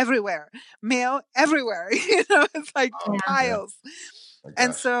everywhere, mail everywhere. It's like piles.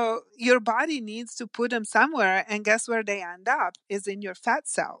 And so your body needs to put them somewhere. And guess where they end up is in your fat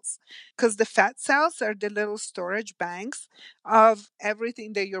cells. Because the fat cells are the little storage banks of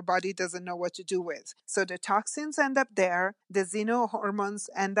everything that your body doesn't know what to do with. So the toxins end up there, the xenohormones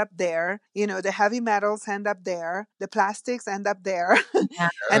end up there, the heavy metals end up there, the plastics end up there.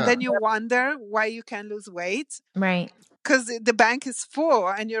 And then you wonder why you can't lose weight. Right. because the bank is full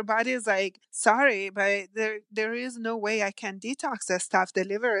and your body is like, sorry, but there is no way I can detox that stuff. The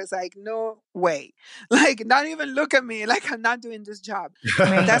liver is like, no way. Like, not even look at me like I'm not doing this job.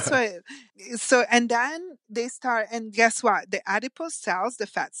 Right. That's why. So, and then they start, and guess what? The adipose cells, the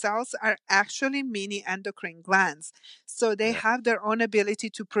fat cells, are actually mini endocrine glands. So they have their own ability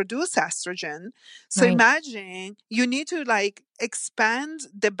to produce estrogen. So Right. imagine you need to like expand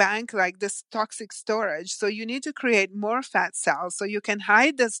the bank, like this toxic storage. So you need to create more fat cells so you can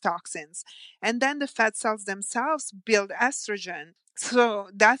hide those toxins. And then the fat cells themselves build estrogen. So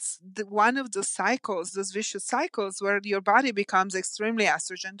that's one of the cycles, those vicious cycles where your body becomes extremely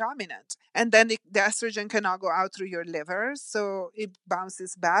estrogen dominant. And then the estrogen cannot go out through your liver. So it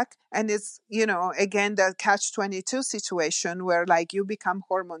bounces back. And it's, again, that catch-22 situation where like you become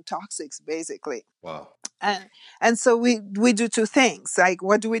hormone toxics, basically. Wow. And so we do two things. Like,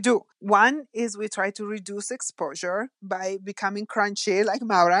 what do? One is we try to reduce exposure by becoming crunchy like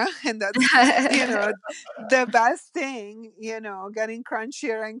Maura. And that's, the best thing, getting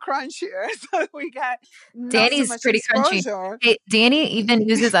crunchier and crunchier. So we got not Danny's so much pretty exposure. crunchy. Hey, Danny even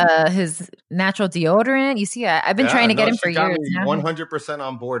uses his natural deodorant. You see, I've been trying to get him for years. 100%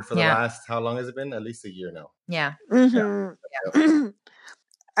 on board for the last, how long has it been? At least a year now. Yeah. Mm-hmm.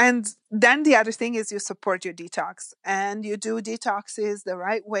 And then the other thing is you support your detox, and you do detoxes the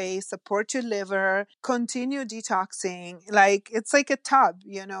right way, support your liver, continue detoxing. Like, it's like a tub,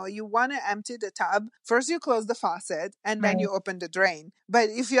 you want to empty the tub. First you close the faucet and then you open the drain. But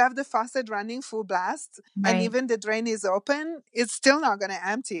if you have the faucet running full blast and even the drain is open, it's still not going to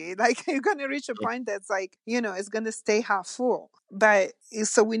empty. Like, you're going to reach a point that's like, it's going to stay half full. But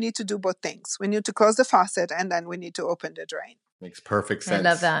so we need to do both things. We need to close the faucet and then we need to open the drain. Makes perfect sense. I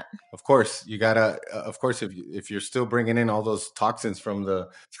love that. Of course, you gotta. Of course, if you're still bringing in all those toxins from the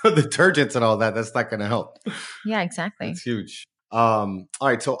detergents and all that, that's not going to help. Yeah, exactly. It's huge. All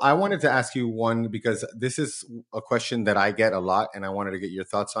right, so I wanted to ask you one, because this is a question that I get a lot, and I wanted to get your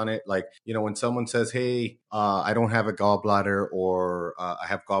thoughts on it. Like, when someone says, "Hey, I don't have a gallbladder," or "I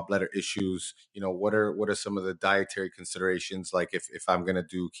have gallbladder issues," what are some of the dietary considerations? Like, if I'm going to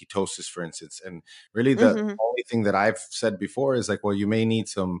do ketosis, for instance, and really the only thing that I've said before is like, well, you may need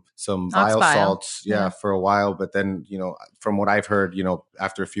some bile salts, for a while, but then from what I've heard,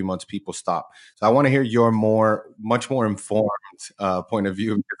 after a few months, people stop. So I want to hear your much more informed point of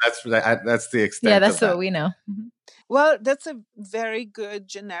view, because that's the extent. Yeah, that's what we know. Mm-hmm. Well, that's a very good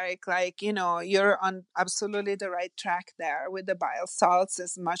generic, like, you're on absolutely the right track there with the bile salts.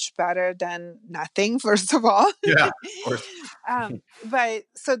 Is much better than nothing, first of all. Yeah, of course. But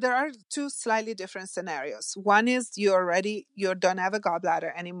so there are two slightly different scenarios. One is you don't have a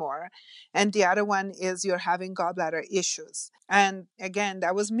gallbladder anymore. And the other one is you're having gallbladder issues. And again,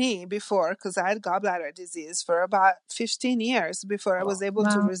 that was me before, because I had gallbladder disease for about 15 years before I was able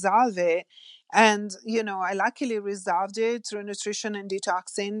to resolve it. And, I luckily resolved it through nutrition and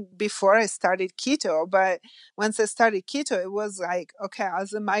detoxing before I started keto. But once I started keto, it was like, okay,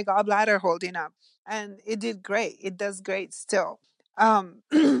 how's my gallbladder holding up? And it did great. It does great still.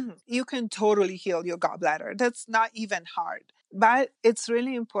 You can totally heal your gallbladder. That's not even hard. But it's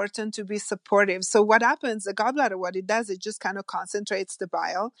really important to be supportive. So what happens, the gallbladder, what it does, it just kind of concentrates the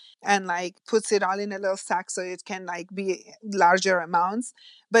bile and like puts it all in a little sack so it can like be larger amounts.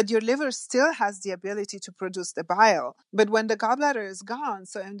 But your liver still has the ability to produce the bile. But when the gallbladder is gone,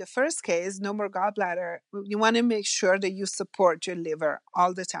 so in the first case, no more gallbladder, you want to make sure that you support your liver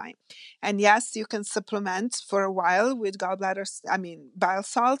all the time. And yes, you can supplement for a while with bile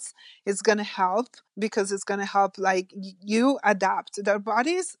salts. It's going to help, because it's going to help like you adapt. Their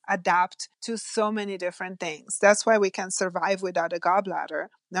bodies adapt to so many different things. That's why we can survive without a gallbladder.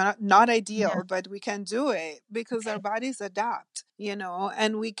 Not ideal, but we can do it because our bodies adapt,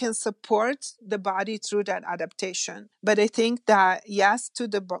 and we can support the body through that adaptation. But I think that, yes,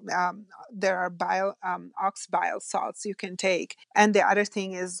 there are ox bile salts you can take. And the other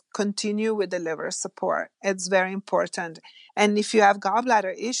thing is continue with the liver support. It's very important. And if you have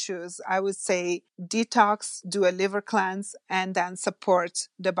gallbladder issues, I would say detox, do a liver cleanse, and then support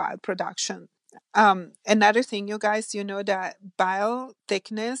the bile production. Another thing, you guys, that bile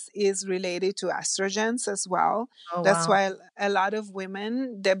thickness is related to estrogens as well. That's why a lot of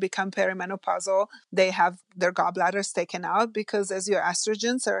women that become perimenopausal, they have their gallbladders taken out, because as your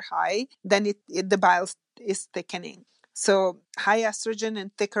estrogens are high, then the bile is thickening. So high estrogen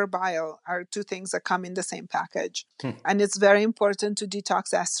and thicker bile are two things that come in the same package. And it's very important to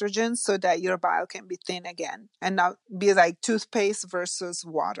detox estrogen so that your bile can be thin again and not be like toothpaste versus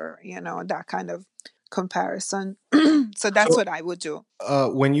water, that kind of comparison. So that's what I would do.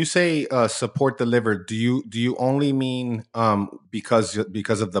 When you say support the liver, do you only mean because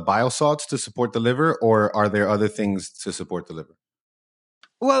of the bile salts to support the liver, or are there other things to support the liver?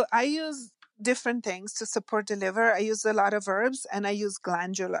 Well, I use different things to support the liver. I use a lot of herbs and I use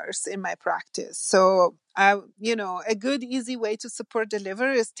glandulars in my practice. So, a good, easy way to support the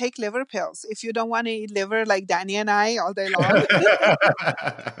liver is take liver pills. If you don't want to eat liver like Danny and I all day long,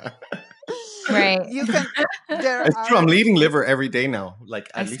 Right. you can. It's true. I'm eating liver every day now,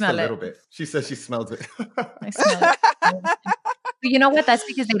 like at least a little bit. She says she smells it. I smell it. But you know what? That's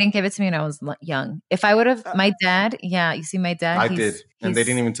because they didn't give it to me when I was young. If I would have, my dad, you see my dad. I did. And they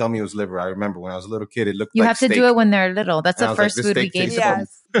didn't even tell me it was liver. I remember when I was a little kid, it looked you like have to steak. do it when they're little. That's the first food we gave.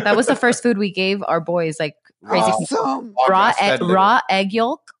 Yes. That was the first food we gave our boys, like crazy awesome. raw egg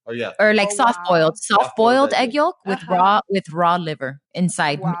yolk. Oh yeah. Or like soft boiled egg yolk with raw liver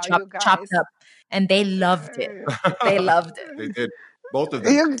inside, Wow, chopped up. And they loved it. They loved it. They did. Both of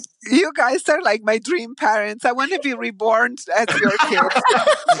them. You guys are like my dream parents. I want to be reborn as your kids.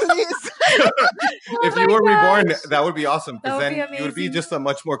 Please. If you were reborn, that would be awesome. Because then you would be just a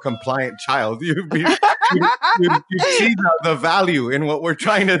much more compliant child. You'd see the value in what we're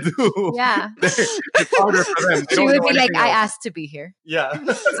trying to do. Yeah. It's harder for them. She would be like, I asked to be here. Yeah.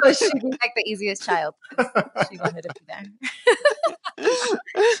 So she'd be like the easiest child. She wanted to be there.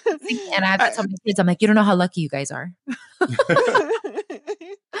 And I have to tell my kids, I'm like, you don't know how lucky you guys are.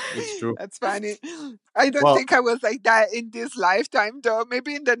 It's true. That's funny. I don't think I was like that in this lifetime, though.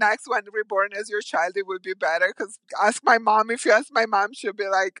 Maybe in the next one, reborn as your child, it would be better. Because ask my mom. If you ask my mom, she'll be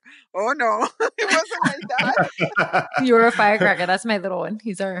like, "Oh no, it wasn't like that." You're a firecracker. That's my little one.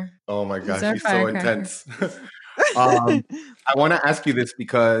 He's our. Oh my gosh, he's so intense. I want to ask you this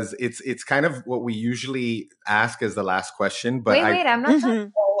because it's kind of what we usually ask as the last question. But wait, I'm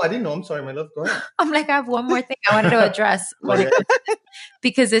not. Oh, I didn't know. I'm sorry, my love. Go ahead. I'm like, I have one more thing I wanted to address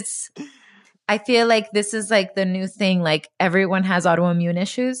because I feel like this is like the new thing. Like everyone has autoimmune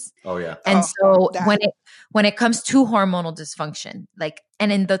issues. Oh yeah. And when it comes to hormonal dysfunction, like,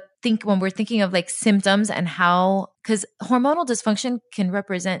 and when we're thinking of like symptoms and how, because hormonal dysfunction can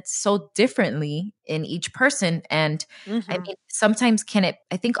represent so differently in each person. And I mean, sometimes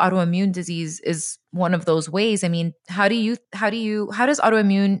I think autoimmune disease is one of those ways. I mean, how does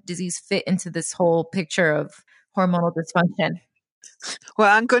autoimmune disease fit into this whole picture of hormonal dysfunction?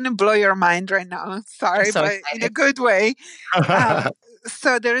 Well, I'm going to blow your mind right now. Sorry, but in a good way.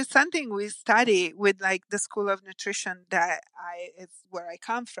 So there is something we study with like the School of Nutrition it's where I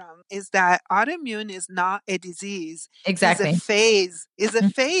come from, is that autoimmune is not a disease. Exactly. It's a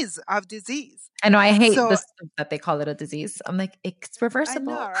phase of disease. I know. I hate that they call it a disease. I'm like, it's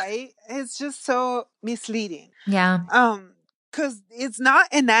reversible. I know, right? It's just so misleading. Yeah. Because it's not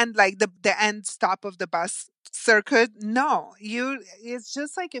an end, like the end stop of the bus circuit. No, it's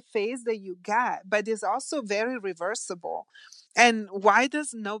just like a phase that you get, but it's also very reversible. And why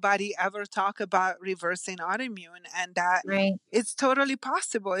does nobody ever talk about reversing autoimmune? And that it's totally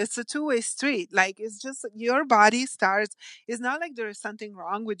possible. It's a two-way street. Like, it's just your body starts. It's not like there is something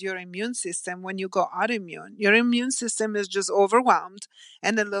wrong with your immune system when you go autoimmune. Your immune system is just overwhelmed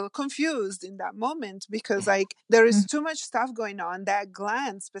and a little confused in that moment because like there is too much stuff going on. That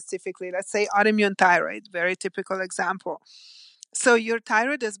gland specifically, let's say autoimmune thyroid, very typical example. So your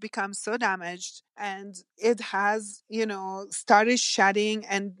thyroid has become so damaged and it has, started shedding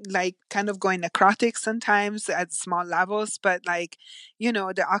and like kind of going necrotic sometimes at small levels. But like,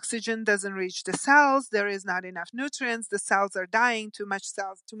 the oxygen doesn't reach the cells. There is not enough nutrients. The cells are dying. Too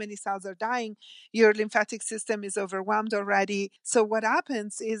many cells are dying. Your lymphatic system is overwhelmed already. So what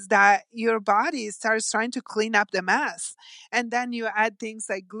happens is that your body starts trying to clean up the mess. And then you add things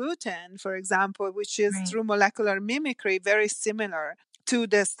like gluten, for example, which is through molecular mimicry, very similar to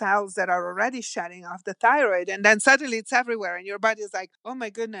the cells that are already shedding off the thyroid. And then suddenly it's everywhere. And your body is like, oh my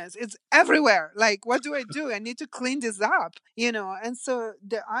goodness, it's everywhere. Like, what do? I need to clean this up, And so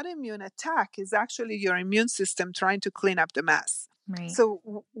the autoimmune attack is actually your immune system trying to clean up the mess. Right. So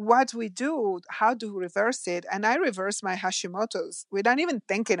what we do, how to reverse it, and I reverse my Hashimoto's without even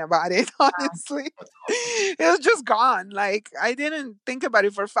thinking about it, honestly. It was just gone. Like, I didn't think about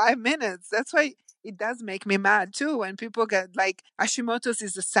it for 5 minutes. That's why it does make me mad too when people get like Hashimoto's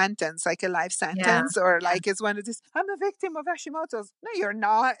is a sentence, like a life sentence, or like it's one of these, I'm a victim of Hashimoto's. No, you're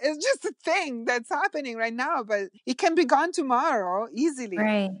not. It's just a thing that's happening right now, but it can be gone tomorrow easily.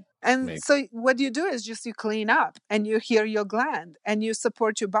 Right. And so what you do is just you clean up and you heal your gland and you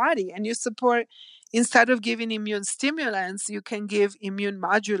support your body and you support, instead of giving immune stimulants, you can give immune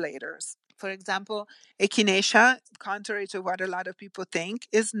modulators. For example, echinacea, contrary to what a lot of people think,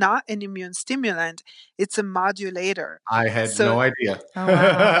 is not an immune stimulant. It's a modulator. I had So no idea. Oh,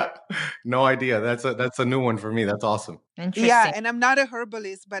 wow. No idea. That's a new one for me. That's awesome. yeah, Interesting. and I'm not a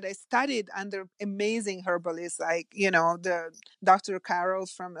herbalist, but I studied under amazing herbalists like, the Dr. Carol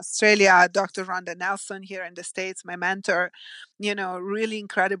from Australia, Dr. Rhonda Nelson here in the States, my mentor, really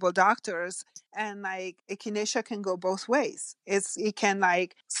incredible doctors. And like echinacea can go both ways. It can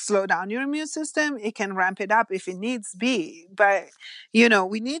like slow down your immune system. It can ramp it up if it needs be. But,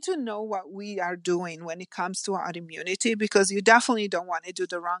 we need to know what we are doing when it comes to autoimmunity, because you definitely don't want to do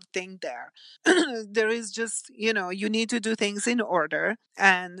the wrong thing there. There is just, you need to do things in order.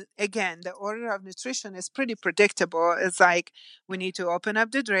 And again, the order of nutrition is pretty predictable. It's like we need to open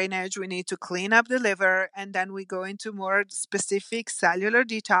up the drainage, we need to clean up the liver, and then we go into more specific cellular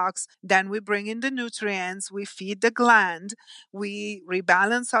detox. Then we bring in the nutrients, we feed the gland, we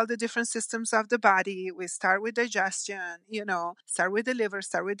rebalance all the different systems of the body. We start with digestion, start with the liver,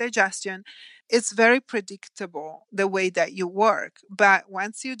 start with digestion. It's very predictable the way that you work. But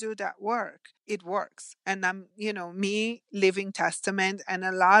once you do that work, it works. And I'm, me living testament. And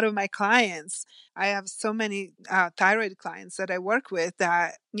a lot of my clients, I have so many thyroid clients that I work with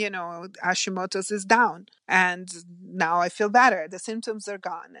that, Hashimoto's is down. And now I feel better. The symptoms are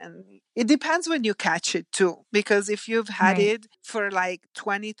gone. And it depends when you catch it too. Because if you've had Right. it for like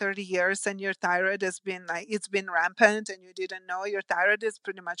 20, 30 years and your thyroid has been like, it's been rampant and you didn't know, your thyroid is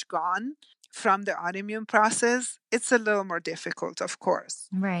pretty much gone from the autoimmune process, it's a little more difficult, of course.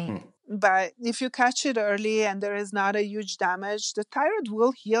 Right. But if you catch it early and there is not a huge damage, the thyroid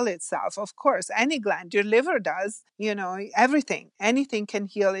will heal itself. Of course, any gland, your liver does, everything, anything can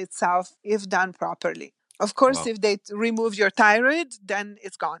heal itself if done properly. Of course, Wow. if they remove your thyroid, then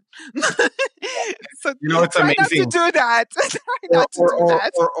it's gone. So It's try not to amazing. do that. Try not to do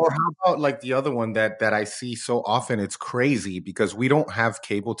that. Or how about like the other one that I see so often? It's crazy because we don't have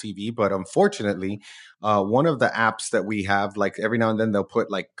cable TV, but unfortunately, one of the apps that we have, like every now and then they'll put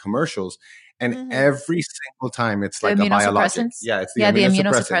like commercials, and Mhm. every single time it's The like a biologic. immunosuppressants? Yeah, it's the Yeah, the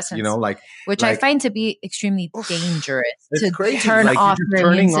immunosuppressants. immunosuppressants. Which I find to be extremely Oof. dangerous it's to crazy. turn Like off you're just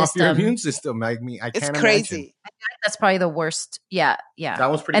your immune turning off your system. immune system. I mean, I It's can't crazy. imagine. That's probably the worst. Yeah. That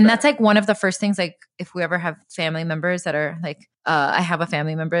was pretty And bad. that's like one of the first things, like if we ever have family members that are like, I have a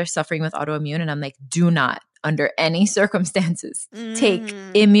family member suffering with autoimmune and I'm like, do not under any circumstances take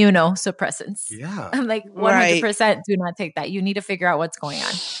Mhm. immunosuppressants. Yeah. I'm like, Right. 100% do not take that. You need to figure out what's going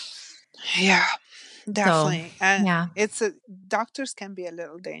on. Yeah, definitely. And yeah. doctors can be a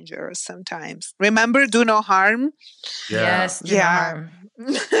little dangerous sometimes. Remember, do no harm. Yeah. Yes. Do no Yeah. harm.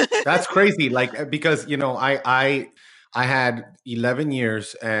 That's crazy. Like because I had 11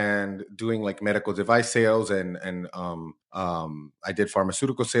 years and doing like medical device sales and I did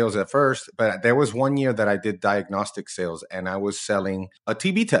pharmaceutical sales at first, but there was one year that I did diagnostic sales and I was selling a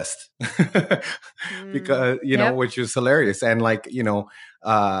TB test because Yep. which was hilarious. And like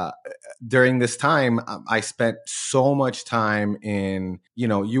during this time, I spent so much time in,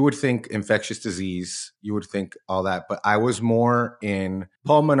 you would think infectious disease, you would think all that, but I was more in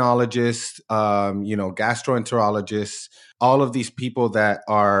pulmonologists, gastroenterologists, all of these people that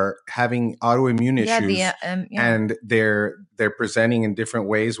are having autoimmune issues and they're presenting in different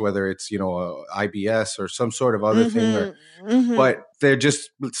ways, whether it's, IBS or some sort of other thing, but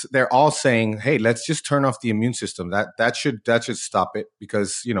they're all saying, hey, let's just turn off the immune system. That should stop it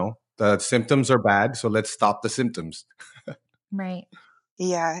because, the symptoms are bad. So let's stop the symptoms. Right.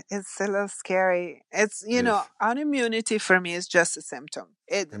 Yeah, it's a little scary. It's, autoimmunity for me is just a symptom.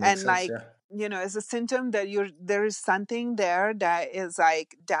 It's a symptom that there is something there that is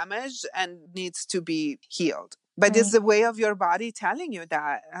like damaged and needs to be healed. But it's the way of your body telling you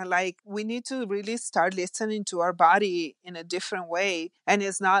that. Like, we need to really start listening to our body in a different way. And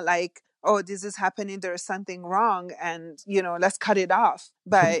it's not like, oh, this is happening, there's something wrong, and, let's cut it off.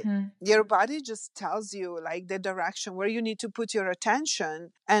 But your body just tells you like the direction where you need to put your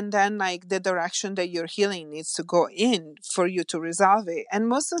attention, and then like the direction that your healing needs to go in for you to resolve it. And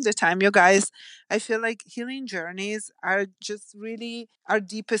most of the time, you guys, I feel like healing journeys are just really our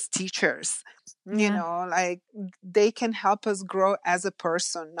deepest teachers. Like they can help us grow as a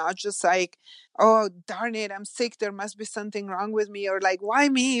person, not just like oh, darn it, I'm sick, there must be something wrong with me, or like, why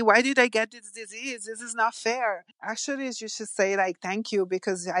me, why did I get this disease, this is not fair. Actually, you should say like, thank you,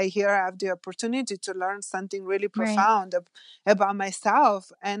 because I have the opportunity to learn something really Right. profound about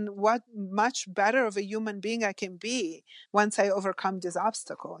myself, and what much better of a human being I can be once I overcome this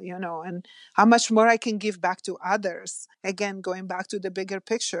obstacle, and how much more I can give back to others, again going back to the bigger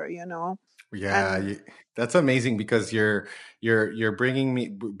picture. Yeah, And that's amazing because you're bringing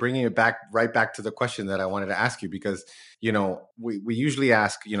it back right back to the question that I wanted to ask you, because we usually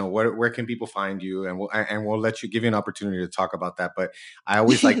ask, where can people find you, and we'll let you, give you an opportunity to talk about that, but I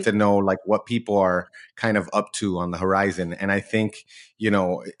always like to know like what people are kind of up to on the horizon. And I think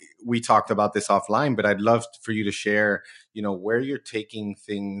we talked about this offline, but I'd love for you to share where you're taking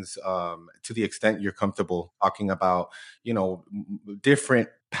things, to the extent you're comfortable talking about, different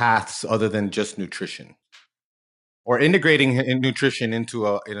paths other than just nutrition, or integrating nutrition into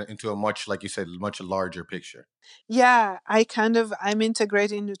a much, like you said, much larger picture. yeah, I'm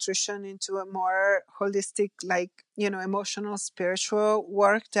integrating nutrition into a more holistic, like, emotional, spiritual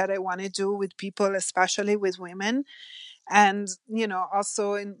work that I want to do with people, especially with women. And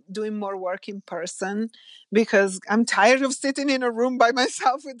also in doing more work in person, because I'm tired of sitting in a room by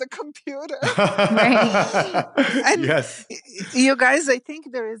myself with the computer. Right. And Yes. you guys, I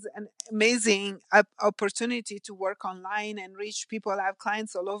think there is an amazing opportunity to work online and reach people. I have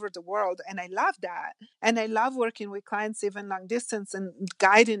clients all over the world, and I love that. And I love working with clients even long distance and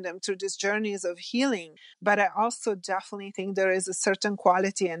guiding them through these journeys of healing. But I also definitely think there is a certain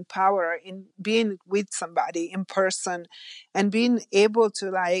quality and power in being with somebody in person, and being able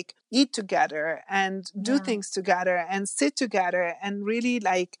to like eat together and do Yeah. things together and sit together and really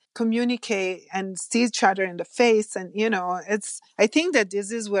like communicate and see each other in the face. And I think that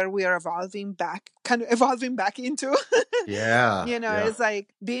this is where we are kind of evolving back into. Yeah. Yeah. It's like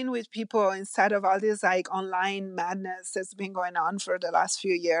being with people instead of all this like online madness that's been going on for the last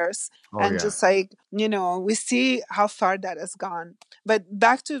few years. Oh And yeah. just like, we see how far that has gone. But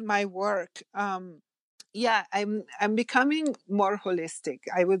back to my work, yeah, I'm becoming more holistic.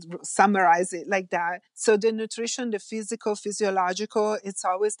 I would summarize it like that. So the nutrition, the physical, physiological, it's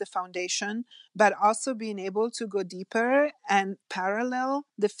always the foundation, but also being able to go deeper and parallel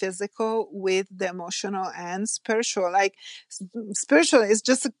the physical with the emotional and spiritual. Like spiritual is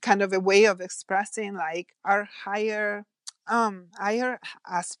just a kind of a way of expressing like our higher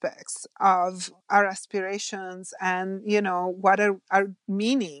aspects of our aspirations, and what are our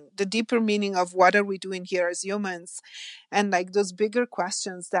meaning, the deeper meaning of what are we doing here as humans, and like those bigger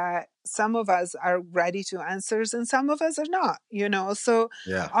questions that some of us are ready to answer and some of us are not. So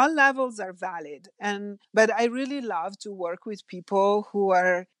Yeah. all levels are valid, but I really love to work with people who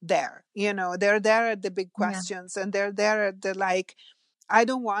are there. They're there at the big Yeah. questions, and they're there at the like, I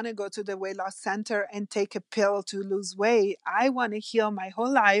don't want to go to the weight loss center and take a pill to lose weight. I want to heal my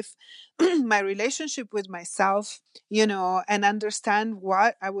whole life, my relationship with myself, and understand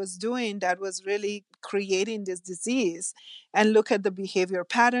what I was doing that was really creating this disease, and look at the behavior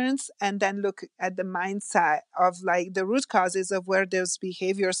patterns, and then look at the mindset of like the root causes of where those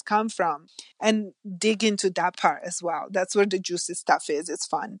behaviors come from, and dig into that part as well. That's where the juicy stuff is. It's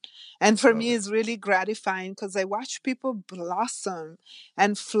fun. And for Love me, it. it's really gratifying because I watch people blossom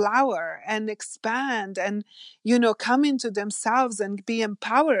and flower and expand, and come into themselves and be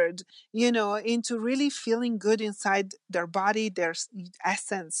empowered, into really feeling good inside their body, their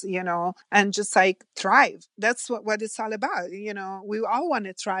essence, and just like thrive. That's what it's all about. We all want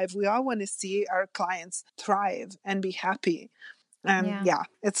to thrive, we all want to see our clients thrive and be happy. And Yeah. yeah,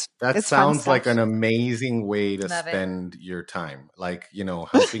 That it's fun sounds like stuff. an amazing way to Love it. spend your time. Like,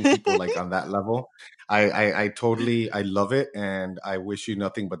 helping people like on that level. I totally, I love it. And I wish you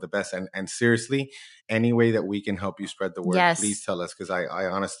nothing but the best. And seriously, any way that we can help you spread the word, please Yes. tell us. Cause I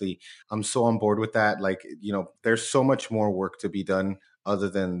honestly, I'm so on board with that. Like, there's so much more work to be done other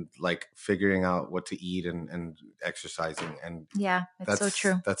than like figuring out what to eat and exercising. And Yeah. It's so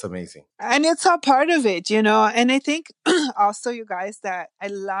true. that's amazing. And it's all part of it. And I think also, you guys, that I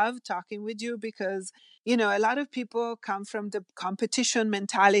love talking with you because a lot of people come from the competition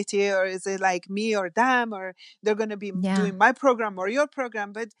mentality, or is it like me or them, or they're going to be Yeah. doing my program or your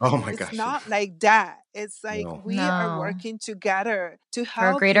program, but Oh my it's gosh. Yeah. not like that. It's like No. we are No. working together to For a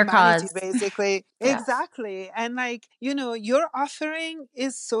help greater humanity, cause. basically. Yes. Exactly. And like, your offering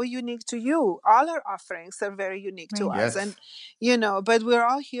is so unique to you. All our offerings are very unique to Right. us. And Yes. but we're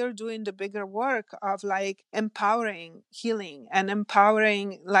all here doing the bigger work of like empowering healing and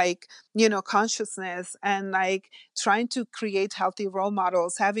empowering like, consciousness things, and like trying to create healthy role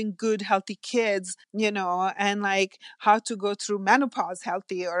models, having good, healthy kids, and like how to go through menopause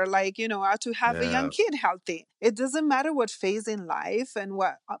healthy, or like, how to have a young kid healthy. It doesn't matter what phase in life and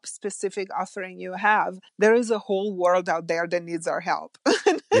what specific offering you have. There is a whole world out there that needs our help.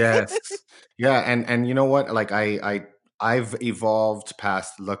 Yes. Yeah. And you know what? Like I've evolved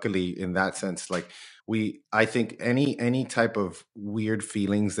past, luckily, in that sense. Like I think any type of weird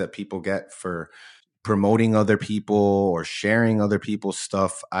feelings that people get for promoting other people or sharing other people's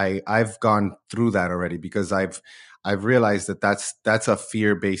stuff, I've gone through that already, because I've realized that that's a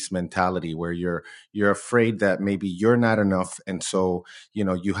fear-based mentality where you're afraid that maybe you're not enough, and so you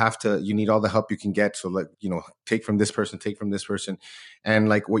need all the help you can get. So like, take from this person, and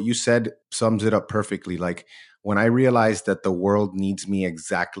like what you said sums it up perfectly. Like when I realized that the world needs me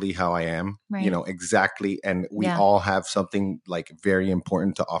exactly how I am, right. Exactly, and we all have something like very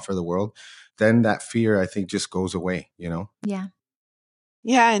important to offer the world, then that fear, I think, just goes away, Yeah.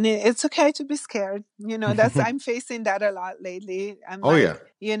 Yeah, and it's okay to be scared. I'm facing that a lot lately. I'm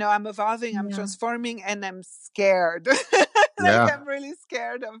I'm evolving, I'm transforming, and I'm scared. I'm really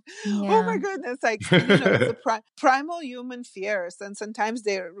scared of, oh my goodness, like, it's a primal human fears. And sometimes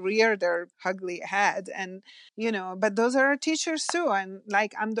they rear their ugly head, and, but those are our teachers too. And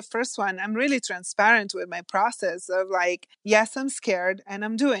like, I'm the first one. I'm really transparent with my process of like, yes, I'm scared and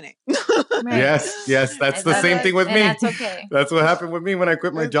I'm doing it. Right. Yes. That's the same thing with me. That's okay. That's what happened with me when I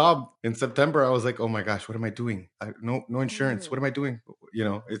quit my job in September. I was like, oh my gosh, what am I doing? No insurance. What am I doing?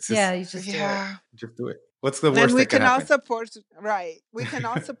 It's just, you just do it. What's the worst and we that can happen? All support, right? We can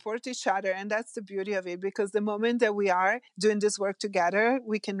all support each other, and that's the beauty of it. Because the moment that we are doing this work together,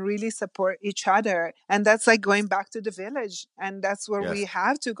 we can really support each other, and that's like going back to the village. And that's where we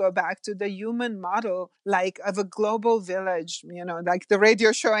have to go back to the human model, like of a global village. Like the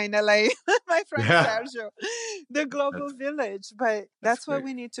radio show in LA, my friend Sergio, the global village. But that's what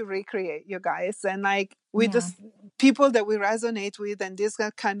we need to recreate, you guys. And like we just people that we resonate with, and this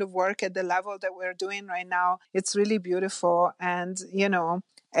kind of work at the level that we're doing right now, it's really beautiful, and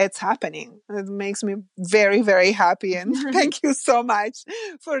it's happening. It makes me very, very happy, and thank you so much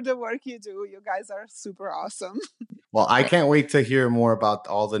for the work you do. You guys are super awesome. Well, I can't wait to hear more about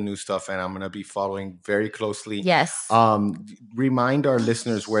all the new stuff, and I'm going to be following very closely. Yes. Remind our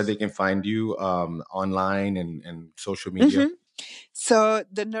listeners where they can find you online and social media. Mm-hmm. So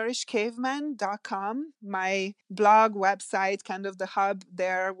thenourishcaveman.com, my blog website, kind of the hub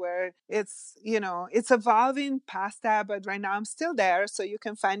there, where it's, it's evolving past that, but right now I'm still there. So you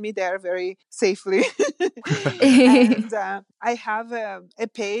can find me there very safely. And I have a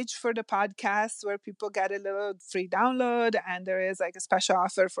page for the podcast where people get a little free download, and there is like a special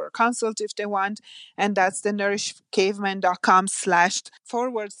offer for a consult if they want. And that's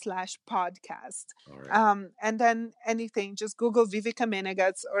thenourishcaveman.com//podcast. Right. And then anything, just Google Viveka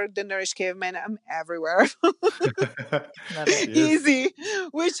Menegatz or The Nourished Caveman. I'm everywhere. Love it. Easy.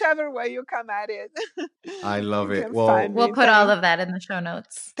 Whichever way you come at it. I love it. Well, we'll put all of that in the show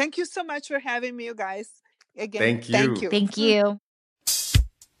notes. Thank you so much for having me, you guys. Again, thank you. Thank you.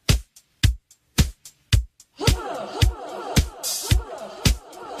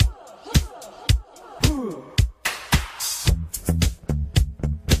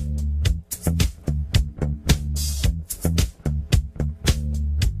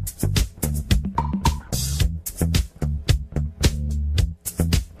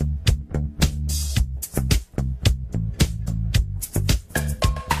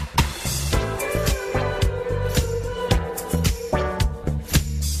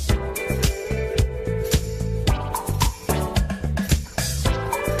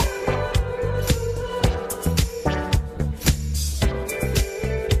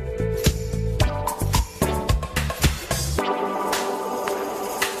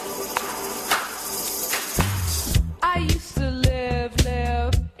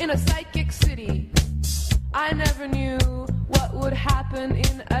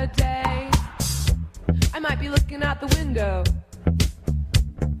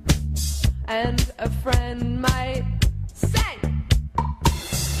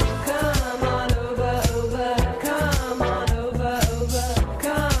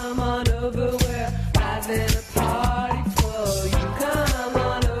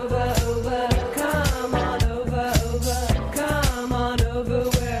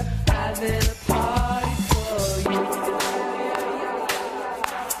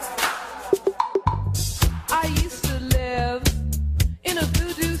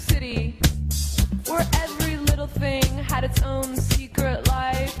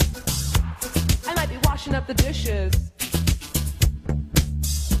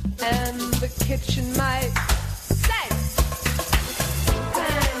 and the kitchen might say,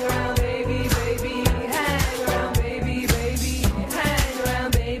 hang around, baby, baby, hang around, baby, baby, hang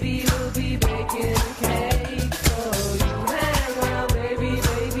around, baby, we'll be baking a cake for you. Hang around, baby,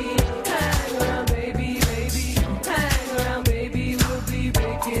 baby, hang around, baby, baby, hang around, baby, we'll be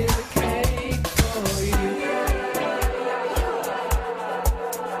baking a cake for you.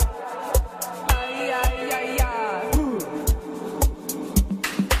 Ay, ay, ay, ay.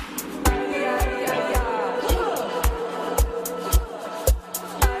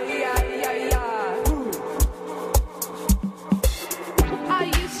 I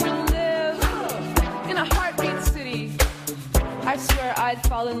used to live in a heartbeat city. I swear I'd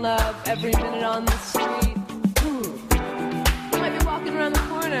fall in love every minute on the street. You might be walking around the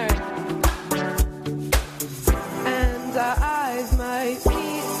corner, and our eyes might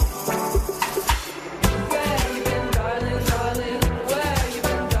meet. Where you been, darling, darling? Where you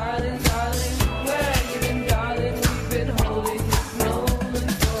been, darling, darling? Where you been, darling? We've been holding this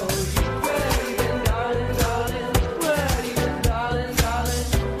moment for you. Where you been, darling, darling? Where you been, darling, darling?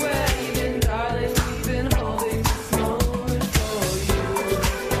 Where you been, darling? We've been holding this moment for you.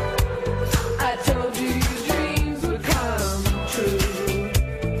 I told you your dreams would come true.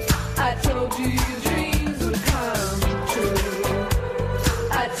 I told you